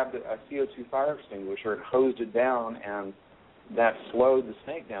instead we grabbed a CO2 fire extinguisher and hosed it down, and that slowed the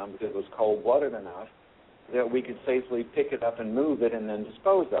snake down because it was cold-blooded enough that we could safely pick it up and move it and then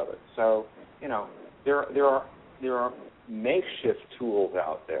dispose of it. So, there are makeshift tools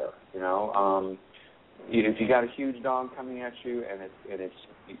out there, if you got a huge dog coming at you and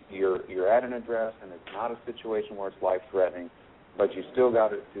you're at an address and it's not a situation where it's life-threatening, but you still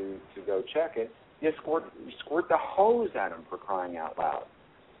got it to go check it, you squirt the hose at them, for crying out loud.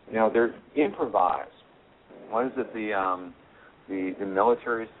 They're improvise. What is it the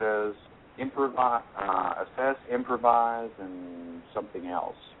military says? Improvise, assess, improvise, and something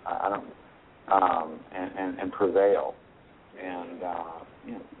else. I don't, and prevail. And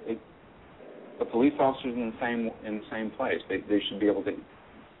the police officers in the same place. They should be able to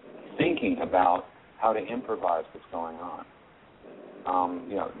thinking about how to improvise what's going on.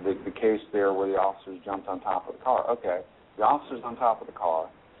 The case there where the officers jumped on top of the car. Okay, the officer's on top of the car.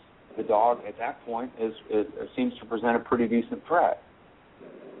 The dog at that point seems to present a pretty decent threat.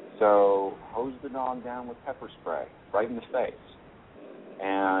 So hose the dog down with pepper spray right in the face,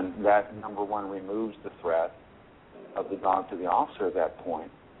 and that, number one, removes the threat of the dog to the officer at that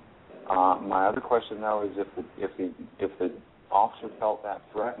point. My other question, though, is if the officer felt that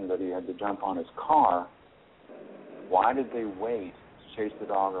threatened that he had to jump on his car, why did they wait to chase the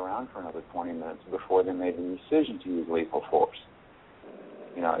dog around for another 20 minutes before they made the decision to use lethal force?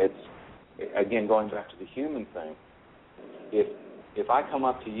 It's, again, going back to the human thing. If I come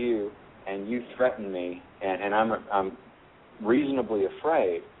up to you and you threaten me and I'm reasonably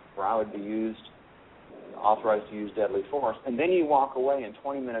afraid, where I would be authorized to use deadly force, and then you walk away and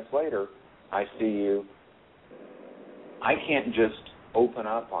 20 minutes later I see you, I can't just open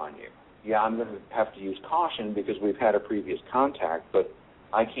up on you. Yeah, I'm going to have to use caution because we've had a previous contact, but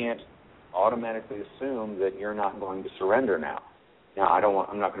I can't automatically assume that you're not going to surrender now. Now,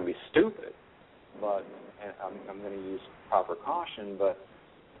 I'm not going to be stupid, but I'm going to use proper caution, but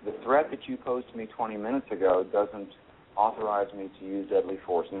the threat that you posed to me 20 minutes ago doesn't authorize me to use deadly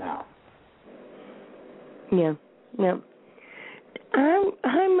force now. Yeah.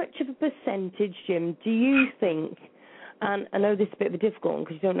 How much of a percentage, Jim, do you think, and I know this is a bit of a difficult one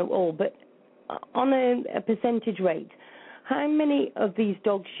because you don't know all, but on a percentage rate, how many of these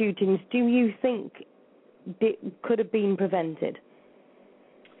dog shootings do you think could have been prevented?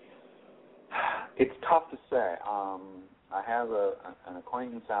 It's tough to say. I have an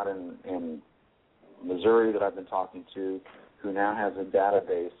acquaintance out in Missouri that I've been talking to who now has a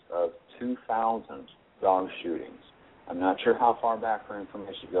database of 2,000 dog shootings. I'm not sure how far back her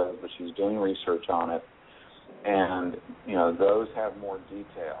information goes, but she's doing research on it. And, those have more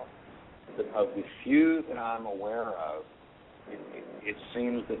detail. But of the few that I'm aware of, it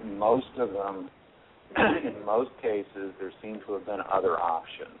seems that most of them, in most cases, there seem to have been other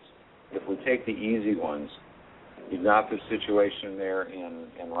options. If we take the easy ones, you've got this situation there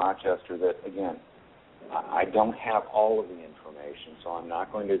in Rochester that, again, I don't have all of the information, so I'm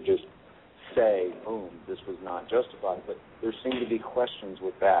not going to just say, boom, this was not justified, but there seem to be questions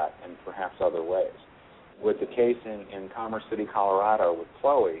with that and perhaps other ways. With the case in Commerce City, Colorado with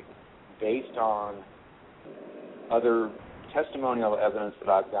Chloe, based on other testimonial evidence that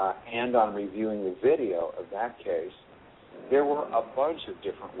I've got and on reviewing the video of that case, there were a bunch of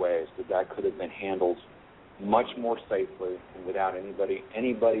different ways that could have been handled much more safely and without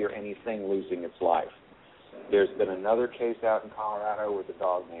anybody or anything losing its life. There's been another case out in Colorado with a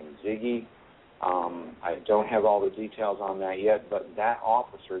dog named Ziggy I don't have all the details on that yet, but that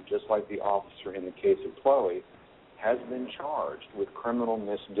officer, just like the officer in the case of Chloe, has been charged with criminal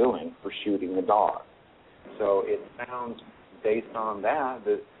misdoing for shooting the dog. So it sounds, based on that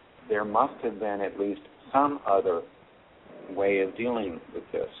there must have been at least some other way of dealing with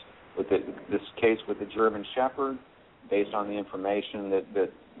this. With this case with the German Shepherd, based on the information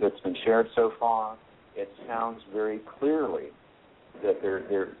that's been shared so far, it sounds very clearly that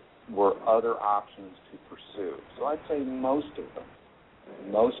there were other options to pursue. So I'd say most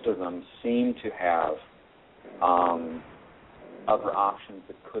of them seem to have other options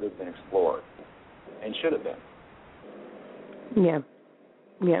that could have been explored and should have been.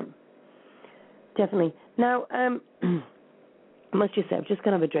 Yeah, definitely. Now, I must just say, I'm just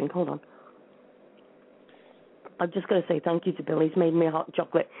going to have a drink. Hold on. I'm just going to say thank you to Bill. He's made me a hot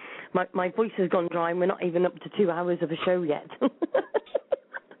chocolate. My voice has gone dry, and we're not even up to 2 hours of a show yet.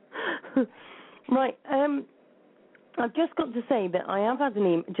 Right. I've just got to say that I have had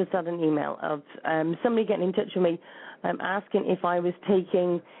an email of somebody getting in touch with me asking if I was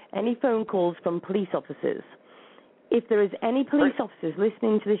taking any phone calls from police officers. If there is any police officers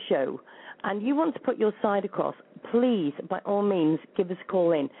listening to the show and you want to put your side across, please, by all means, give us a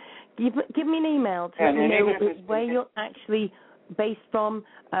call in. Give me an email to let me know where you're actually based from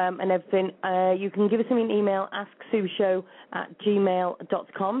and everything. You can give us an email,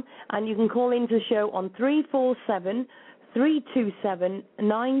 asksueshow@gmail.com, and you can call into the show on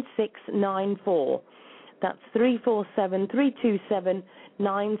 347-327-9694. That's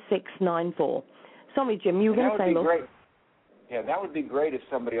 347-327-9694. Sorry, Jim, you were going to say, look. Great. Yeah, that would be great if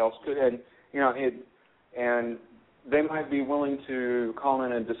somebody else could. And, and they might be willing to call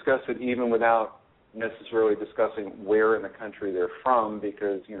in and discuss it even without necessarily discussing where in the country they're from,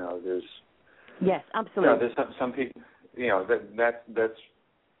 because, there's... Yes, absolutely. There's some people, that's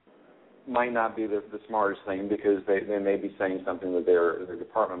might not be the smartest thing, because they may be saying something that their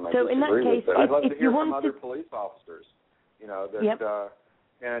department might disagree with. So in that case, but I'd love to hear from other police officers, Yep.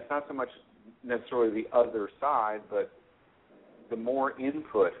 And it's not so much necessarily the other side, but the more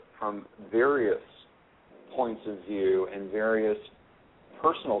input from various points of view and various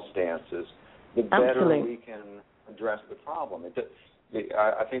personal stances, the better we can address the problem.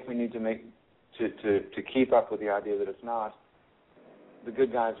 I think we need to keep up with the idea that it's not the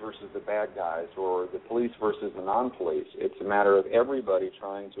good guys versus the bad guys, or the police versus the non-police. It's a matter of everybody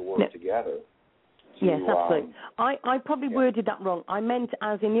trying to work together. Yes, absolutely. I probably worded that wrong. I meant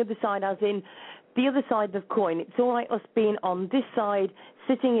as in the other side, as in the other side of the coin. It's all right us being on this side,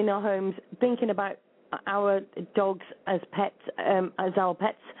 sitting in our homes, thinking about our dogs as pets, as our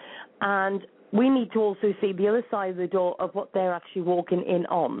pets, and we need to also see the other side of the door of what they're actually walking in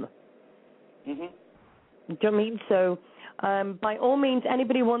on. Mm-hmm. Do you know what I mean? So, by all means,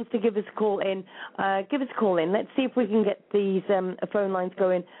 anybody wants to give us a call in, give us a call in. Let's see if we can get these phone lines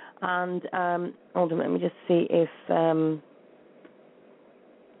going. And hold on, let me just see if...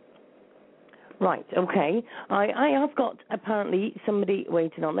 right, okay. I have got, apparently, somebody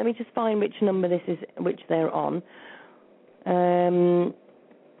waiting on. Let me just find which number this is, which they're on.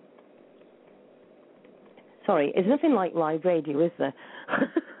 Sorry, it's nothing like live radio, is there?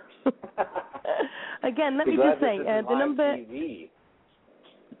 Again, let me just say, the number... TV.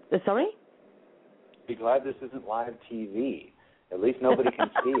 Sorry? Be glad this isn't live TV. At least nobody can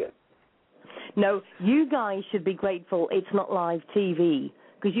see it. No, you guys should be grateful it's not live TV,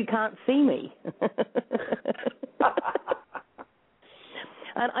 because you can't see me.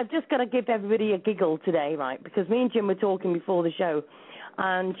 And I've just got to give everybody a giggle today, right, because me and Jim were talking before the show,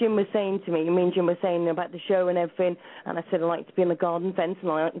 and Jim was saying to me, about the show and everything, and I said I like to be on the garden fence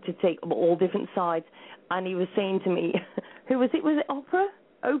and I like to take all different sides, and he was saying to me, who was it? Was it Oprah?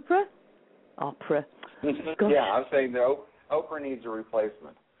 Oprah. Yeah, I was saying that Oprah needs a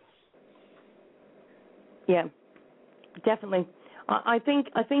replacement. Yeah, definitely. I think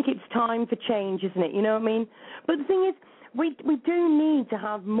it's time for change, isn't it? You know what I mean? But the thing is, we do need to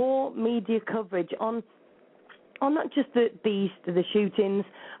have more media coverage on not just the shootings,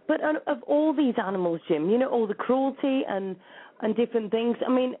 but of all these animals, Jim. All the cruelty and different things. I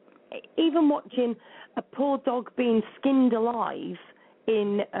mean, even watching a poor dog being skinned alive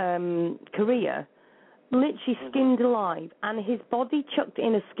in Korea, literally skinned alive, and his body chucked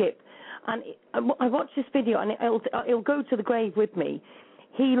in a skip. And I watched this video, and it'll go to the grave with me.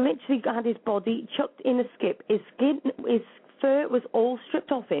 He literally had his body chucked in a skip. His fur was all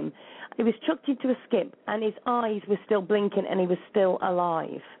stripped off him. He was chucked into a skip, and his eyes were still blinking, and he was still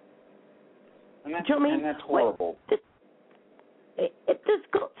alive. And that's, do you know what I mean? And that's horrible. There's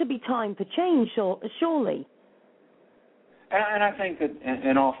got to be time for change, surely. And I think that,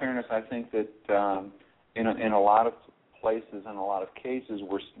 in all fairness, I think that in a lot of places, in a lot of cases,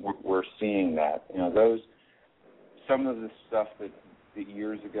 we're seeing that. Some of the stuff that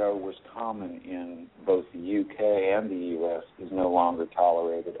years ago was common in both the UK and the US is no longer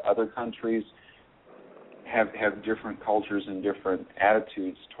tolerated. Other countries have different cultures and different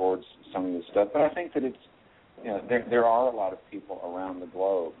attitudes towards some of this stuff, but I think that it's there are a lot of people around the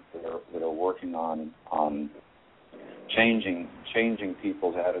globe that are working on changing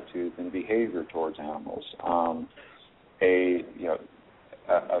people's attitudes and behavior towards animals.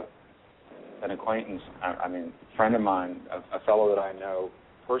 An acquaintance, friend of mine, a fellow that I know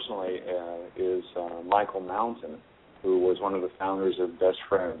personally is Michael Mountain, who was one of the founders of Best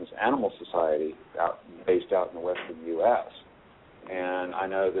Friends Animal Society, based out in the western U.S. And I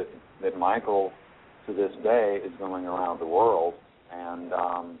know that Michael, to this day, is going around the world and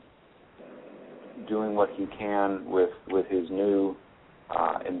doing what he can with his new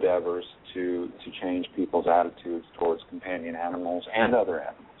endeavors to change people's attitudes towards companion animals and other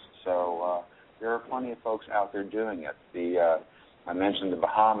animals. So there are plenty of folks out there doing it. I mentioned the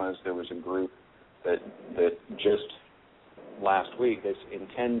Bahamas. There was a group that just last week, in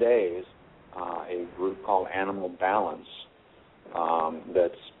 10 days, a group called Animal Balance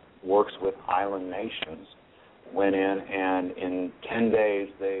that works with island nations went in, and in 10 days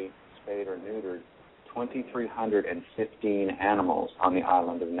they spayed or neutered 2,315 animals on the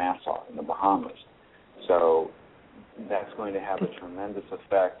island of Nassau in the Bahamas. So that's going to have a tremendous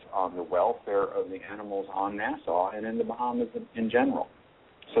effect on the welfare of the animals on Nassau and in the Bahamas in general.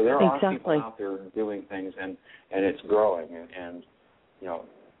 So there are people out there doing things, and it's growing, and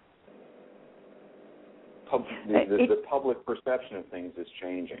the public perception of things is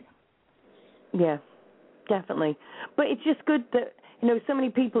changing. Yeah, definitely. But it's just good that so many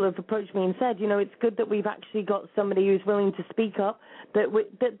people have approached me and said, it's good that we've actually got somebody who's willing to speak up, that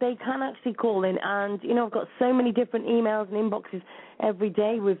they can actually call in. And, I've got so many different emails and inboxes every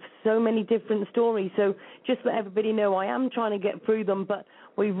day with so many different stories. So just let everybody know, I am trying to get through them, but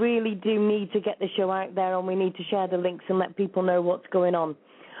we really do need to get the show out there, and we need to share the links and let people know what's going on.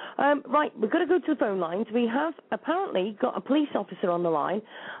 Right, we've got to go to the phone lines. We have apparently got a police officer on the line.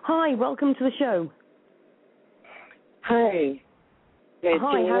 Hi, welcome to the show. Hi. Hi, how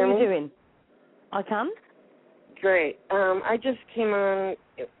are you doing? I can. Great. I just came on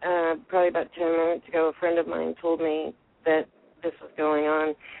probably about 10 minutes ago. A friend of mine told me that this was going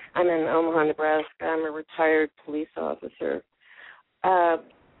on. I'm in Omaha, Nebraska. I'm a retired police officer. And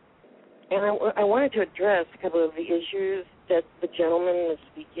I wanted to address a couple of the issues that the gentleman was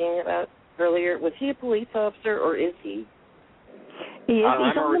speaking about earlier. Was he a police officer, or is he? He is. He's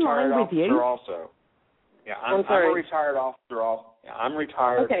on the line with you. Also. Yeah, I'm sorry. I'm a retired officer also. Yeah, I'm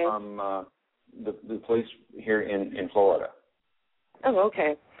retired from the police here in Florida. Oh,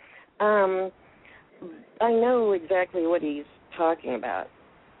 okay. I know exactly what he's talking about,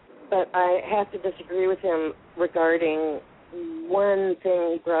 but I have to disagree with him regarding one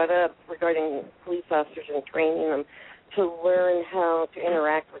thing he brought up regarding police officers and training them to learn how to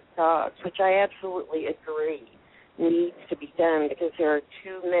interact with dogs, which I absolutely agree needs to be done because there are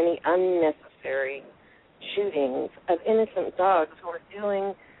too many unnecessary shootings of innocent dogs who are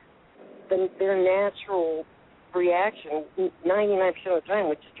doing their natural reaction 99% of the time,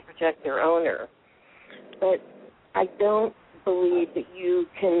 which is to protect their owner. But I don't believe that you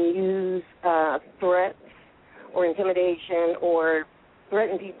can use threats or intimidation or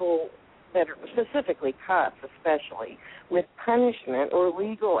threaten people that are specifically cops especially with punishment or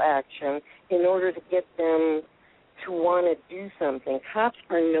legal action in order to get them to want to do something. Cops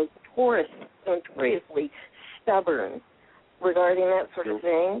are notoriously stubborn regarding that sort of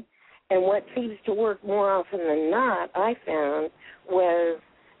thing. And what seems to work more often than not, I found, was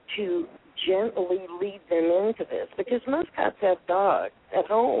to gently lead them into this. Because most cops have dogs at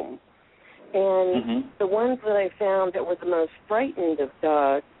home. And the ones that I found that were the most frightened of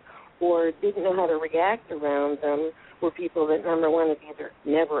dogs or didn't know how to react around them were people that, number one, had either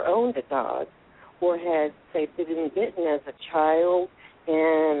never owned a dog or had, say, been bitten as a child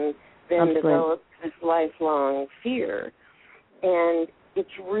and then developed this lifelong fear. And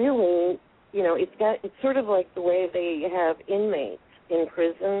it's really, it's sort of like the way they have inmates in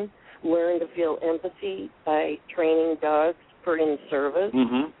prison learn to feel empathy by training dogs for in-service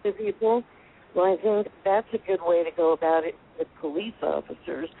to people. Well, I think that's a good way to go about it with police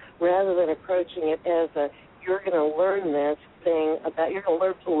officers rather than approaching it as you're going to learn this thing about, you're going to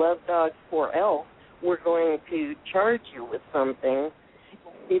learn to love dogs or else we're going to charge you with something.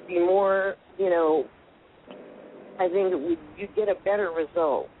 It'd be more, I think you'd get a better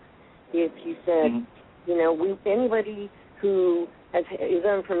result if you said, anybody who is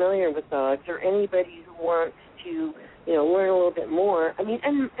unfamiliar with dogs, or anybody who wants to, learn a little bit more. I mean,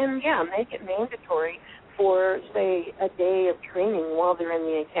 and make it mandatory for, say, a day of training while they're in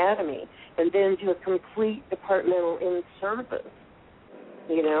the academy, and then do a complete departmental in-service,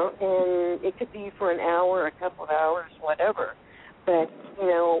 and it could be for an hour, a couple of hours, whatever. But,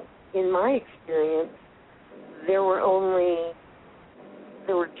 in my experience, there were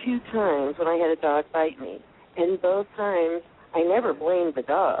 2 times when I had a dog bite me, and both times I never blamed the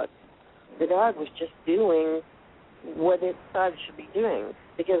dog. The dog was just doing what it thought it should be doing,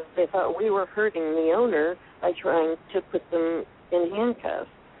 because they thought we were hurting the owner by trying to put them in handcuffs.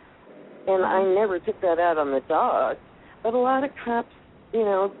 And I never took that out on the dog. But a lot of cops,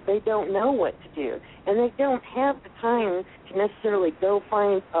 they don't know what to do. And they don't have the time to necessarily go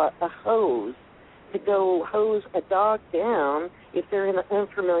find a hose to go hose a dog down if they're in an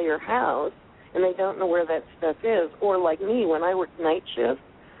unfamiliar house and they don't know where that stuff is. Or like me, when I worked night shift,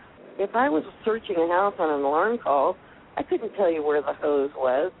 if I was searching a house on an alarm call, I couldn't tell you where the hose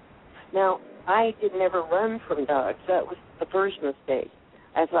was. Now, I did never run from dogs. That was the first mistake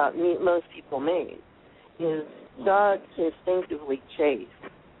I thought most people made, is dogs instinctively chase,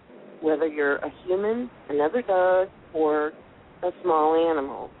 whether you're a human, another dog, or a small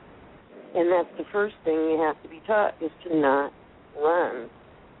animal. And that's the first thing you have to be taught, is to not run.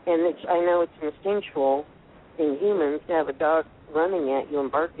 And I know it's instinctual in humans to have a dog running at you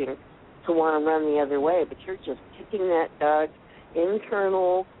and barking to want to run the other way, but you're just kicking that dog's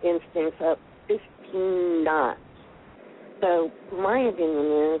internal instincts up 15 knots. So my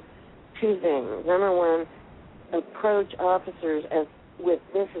opinion is 2 things. Number one, approach officers with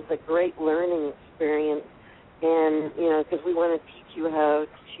this is a great learning experience, and, because we want to teach you how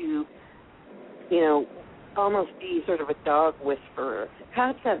to, almost be sort of a dog whisperer.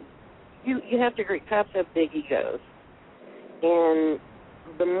 Cops have, you have to agree, cops have big egos. And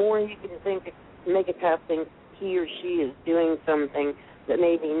the more you can make a cop think he or she is doing something that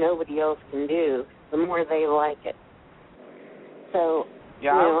maybe nobody else can do, the more they like it. So,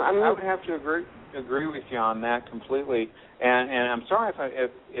 yeah, I would have to agree with you on that completely. And I'm sorry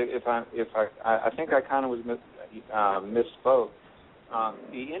if I think I kind of was misspoke.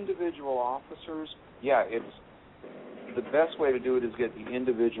 The individual officers, it's the best way to do it is get the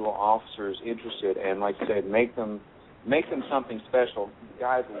individual officers interested, and like you said, make them something special.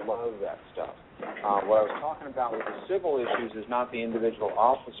 Guys love that stuff. What I was talking about with the civil issues is not the individual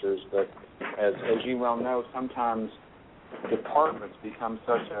officers, but as you well know, sometimes departments become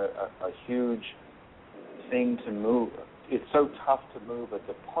such a huge thing to move. It's so tough to move a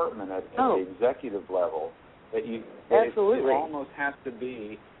department at the executive level that it almost has to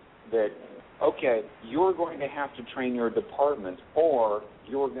be that, okay, you're going to have to train your department or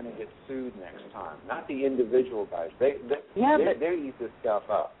you're going to get sued next time. Not the individual guys. They eat this stuff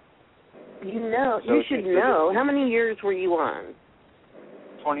up. You should know. How many years were you on?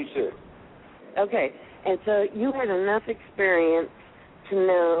 22. Okay. And so you had enough experience to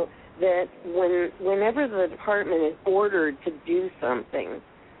know that whenever the department is ordered to do something,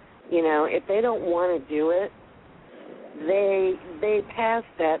 if they don't want to do it, they pass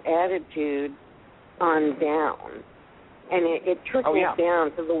that attitude on down. And it trickles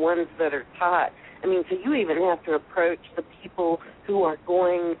down to the ones that are taught. I mean, so you even have to approach the people who are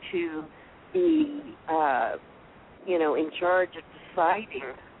going to be, in charge of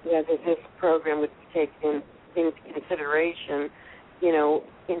deciding whether this program would be taken into consideration,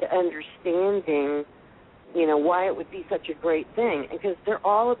 into understanding, why it would be such a great thing. Because they're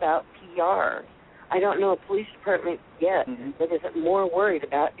all about PR. I don't know a police department yet that isn't more worried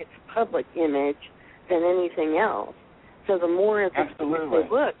about its public image than anything else. So the more they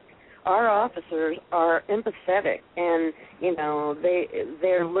look, our officers are empathetic, and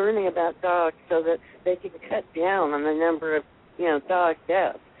they're learning about dogs so that they can cut down on the number of dog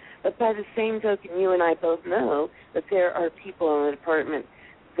deaths. But by the same token, you and I both know that there are people in the department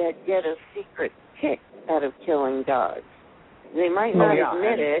that get a secret kick out of killing dogs. They might not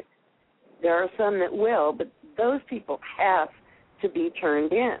admit it. There are some that will, but those people have to be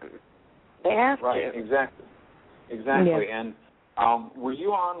turned in. They have to. Right, exactly. Yeah. And were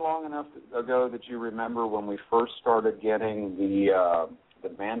you on long enough ago that you remember when we first started getting the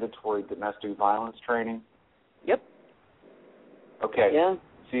mandatory domestic violence training? Yep. Okay. Yeah.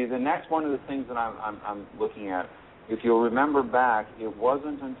 See, the next one of the things that I'm looking at, if you'll remember back, it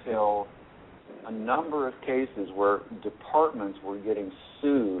wasn't until a number of cases where departments were getting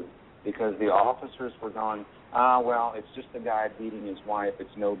sued because the officers were going, well, it's just a guy beating his wife, it's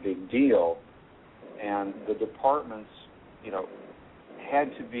no big deal. And the departments,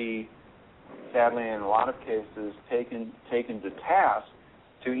 had to be sadly, in a lot of cases, taken to task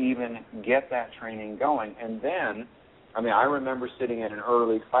to even get that training going. And then, I remember sitting in an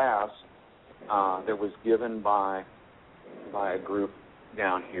early class that was given by a group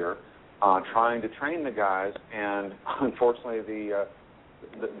down here, trying to train the guys, and unfortunately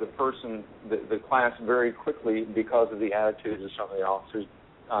the class very quickly, because of the attitudes of some of the officers,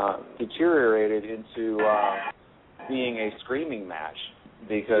 deteriorated into being a screaming match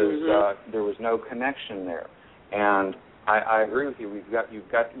because there was no connection there. And I agree with you.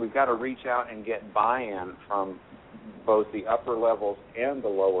 We've got to reach out and get buy-in from both the upper levels and the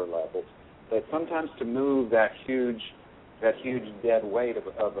lower levels. But sometimes to move that huge dead weight of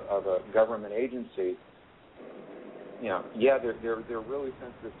a government agency, they're really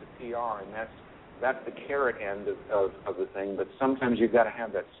sensitive to PR, and that's the carrot end of the thing. But sometimes you've got to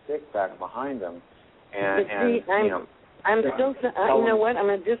have that stick back behind them. And I'm still. You know what? I'm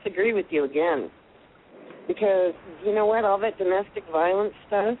going to disagree with you again, because you know what? All that domestic violence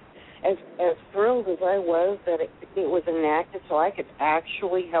stuff. As thrilled as I was that it was enacted so I could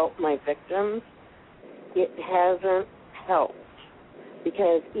actually help my victims, it hasn't helped.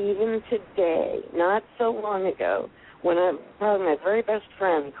 Because even today, not so long ago, when probably my very best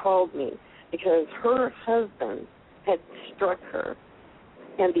friend called me because her husband had struck her,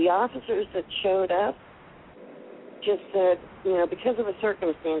 and the officers that showed up just said, because of the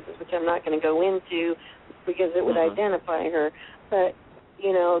circumstances, which I'm not going to go into because it would identify her, but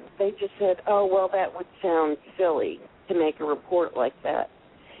they just said, oh, well, that would sound silly to make a report like that.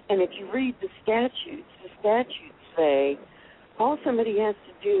 And if you read the statutes say all somebody has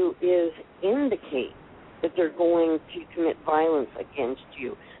to do is indicate that they're going to commit violence against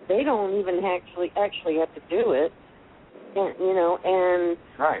you. They don't even actually have to do it. And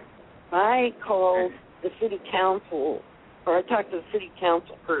right. I called the city council, or I talked to the city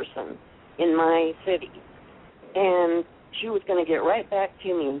council person in my city, and she was going to get right back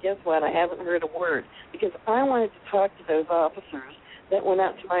to me, and guess what? I haven't heard a word, because I wanted to talk to those officers that went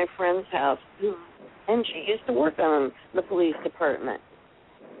out to my friend's house, and she used to work on the police department.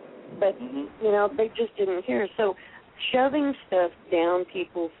 But, they just didn't hear. So shoving stuff down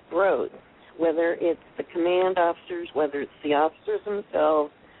people's throats, whether it's the command officers, whether it's the officers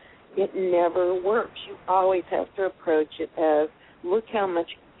themselves, it never works. You always have to approach it as, look how much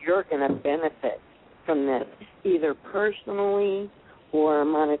you're going to benefit from this, either personally or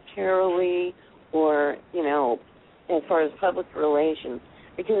monetarily or, as far as public relations.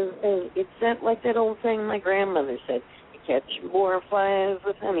 Because it's like that old saying my grandmother said, you catch more flies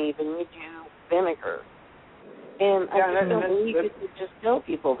with honey than you do vinegar. And I don't believe you could just tell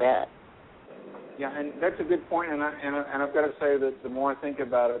people that. Yeah, and that's a good point, and I've got to say that the more I think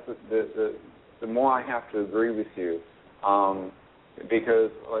about it, the more I have to agree with you.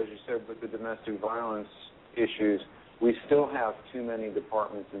 Because, as you said, with the domestic violence issues, we still have too many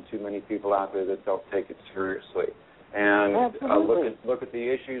departments and too many people out there that don't take it seriously. And look at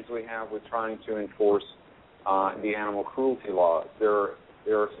the issues we have with trying to enforce the animal cruelty laws. There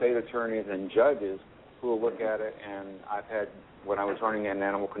are state attorneys and judges who will look at it, and I've had, when I was running an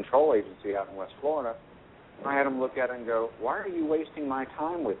animal control agency out in West Florida, I had them look at it and go, why are you wasting my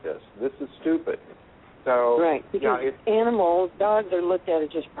time with this? This is stupid. So, right, because animals, dogs are looked at as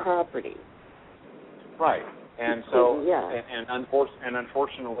just property. Right, and so, and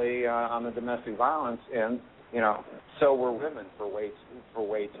unfortunately, on the domestic violence end, so were women for way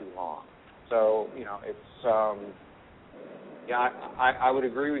too long. So, it's, I would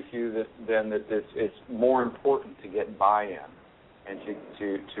agree with you that it's more important to get buy-in and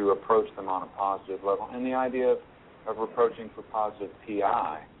to approach them on a positive level. And the idea of approaching for positive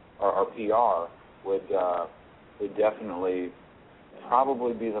PI or PR would definitely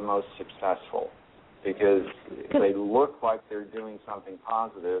probably be the most successful, because if they look like they're doing something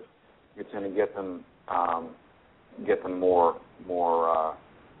positive, it's going to get them more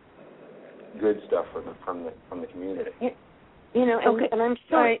good stuff from the community. And I'm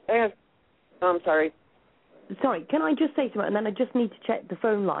sorry. I'm sorry. Sorry, can I just say something, and then I just need to check the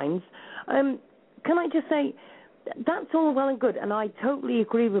phone lines. Can I just say, that's all well and good, and I totally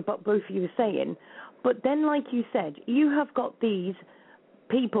agree with what both of you are saying, but then, like you said, you have got these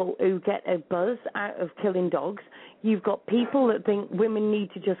people who get a buzz out of killing dogs. You've got people that think women need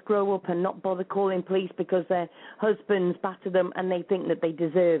to just grow up and not bother calling police because their husbands batter them and they think that they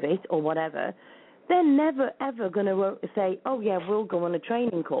deserve it or whatever. They're never, ever going to say, oh, yeah, we'll go on a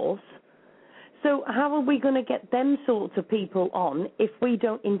training course. So how are we going to get them sorts of people on if we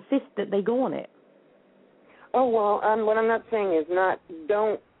don't insist that they go on it? Oh, well, what I'm not saying is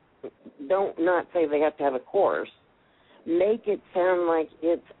don't not say they have to have a course. Make it sound like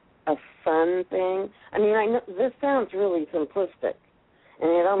it's a fun thing. I mean, I know this sounds really simplistic, and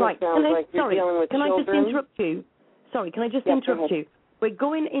it almost sounds like you're dealing with children. Can I just interrupt you? Sorry, can I just interrupt you? We're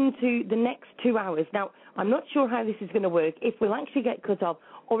going into the next 2 hours. Now, I'm not sure how this is going to work, if we'll actually get cut off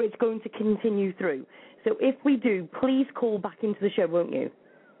or it's going to continue through. So if we do, please call back into the show, won't you?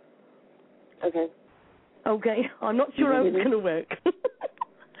 Okay. Okay. I'm not sure how it's going to work.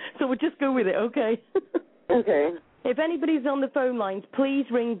 So we'll just go with it, okay? Okay. If anybody's on the phone lines, please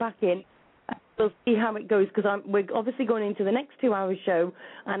ring back in. We'll see how it goes, because we're obviously going into the next 2 hours show,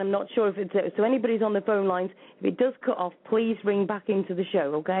 and I'm not sure if it's... So anybody's on the phone lines, if it does cut off, please ring back into the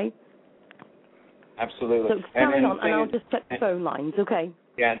show, okay? Absolutely. So carry on, and I'll just check the phone lines, okay?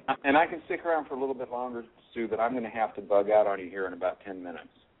 Yeah, and I can stick around for a little bit longer, Sue, but I'm going to have to bug out on you here in about 10 minutes.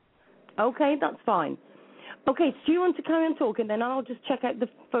 Okay, that's fine. Okay, so do you want to carry on talking, then I'll just check out the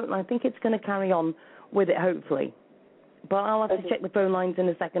phone line. I think it's going to carry on with it, hopefully. But I'll have to check the phone lines in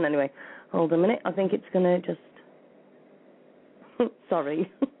a second anyway. Hold a minute. I think it's going to just...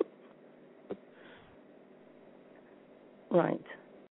 Sorry. Right.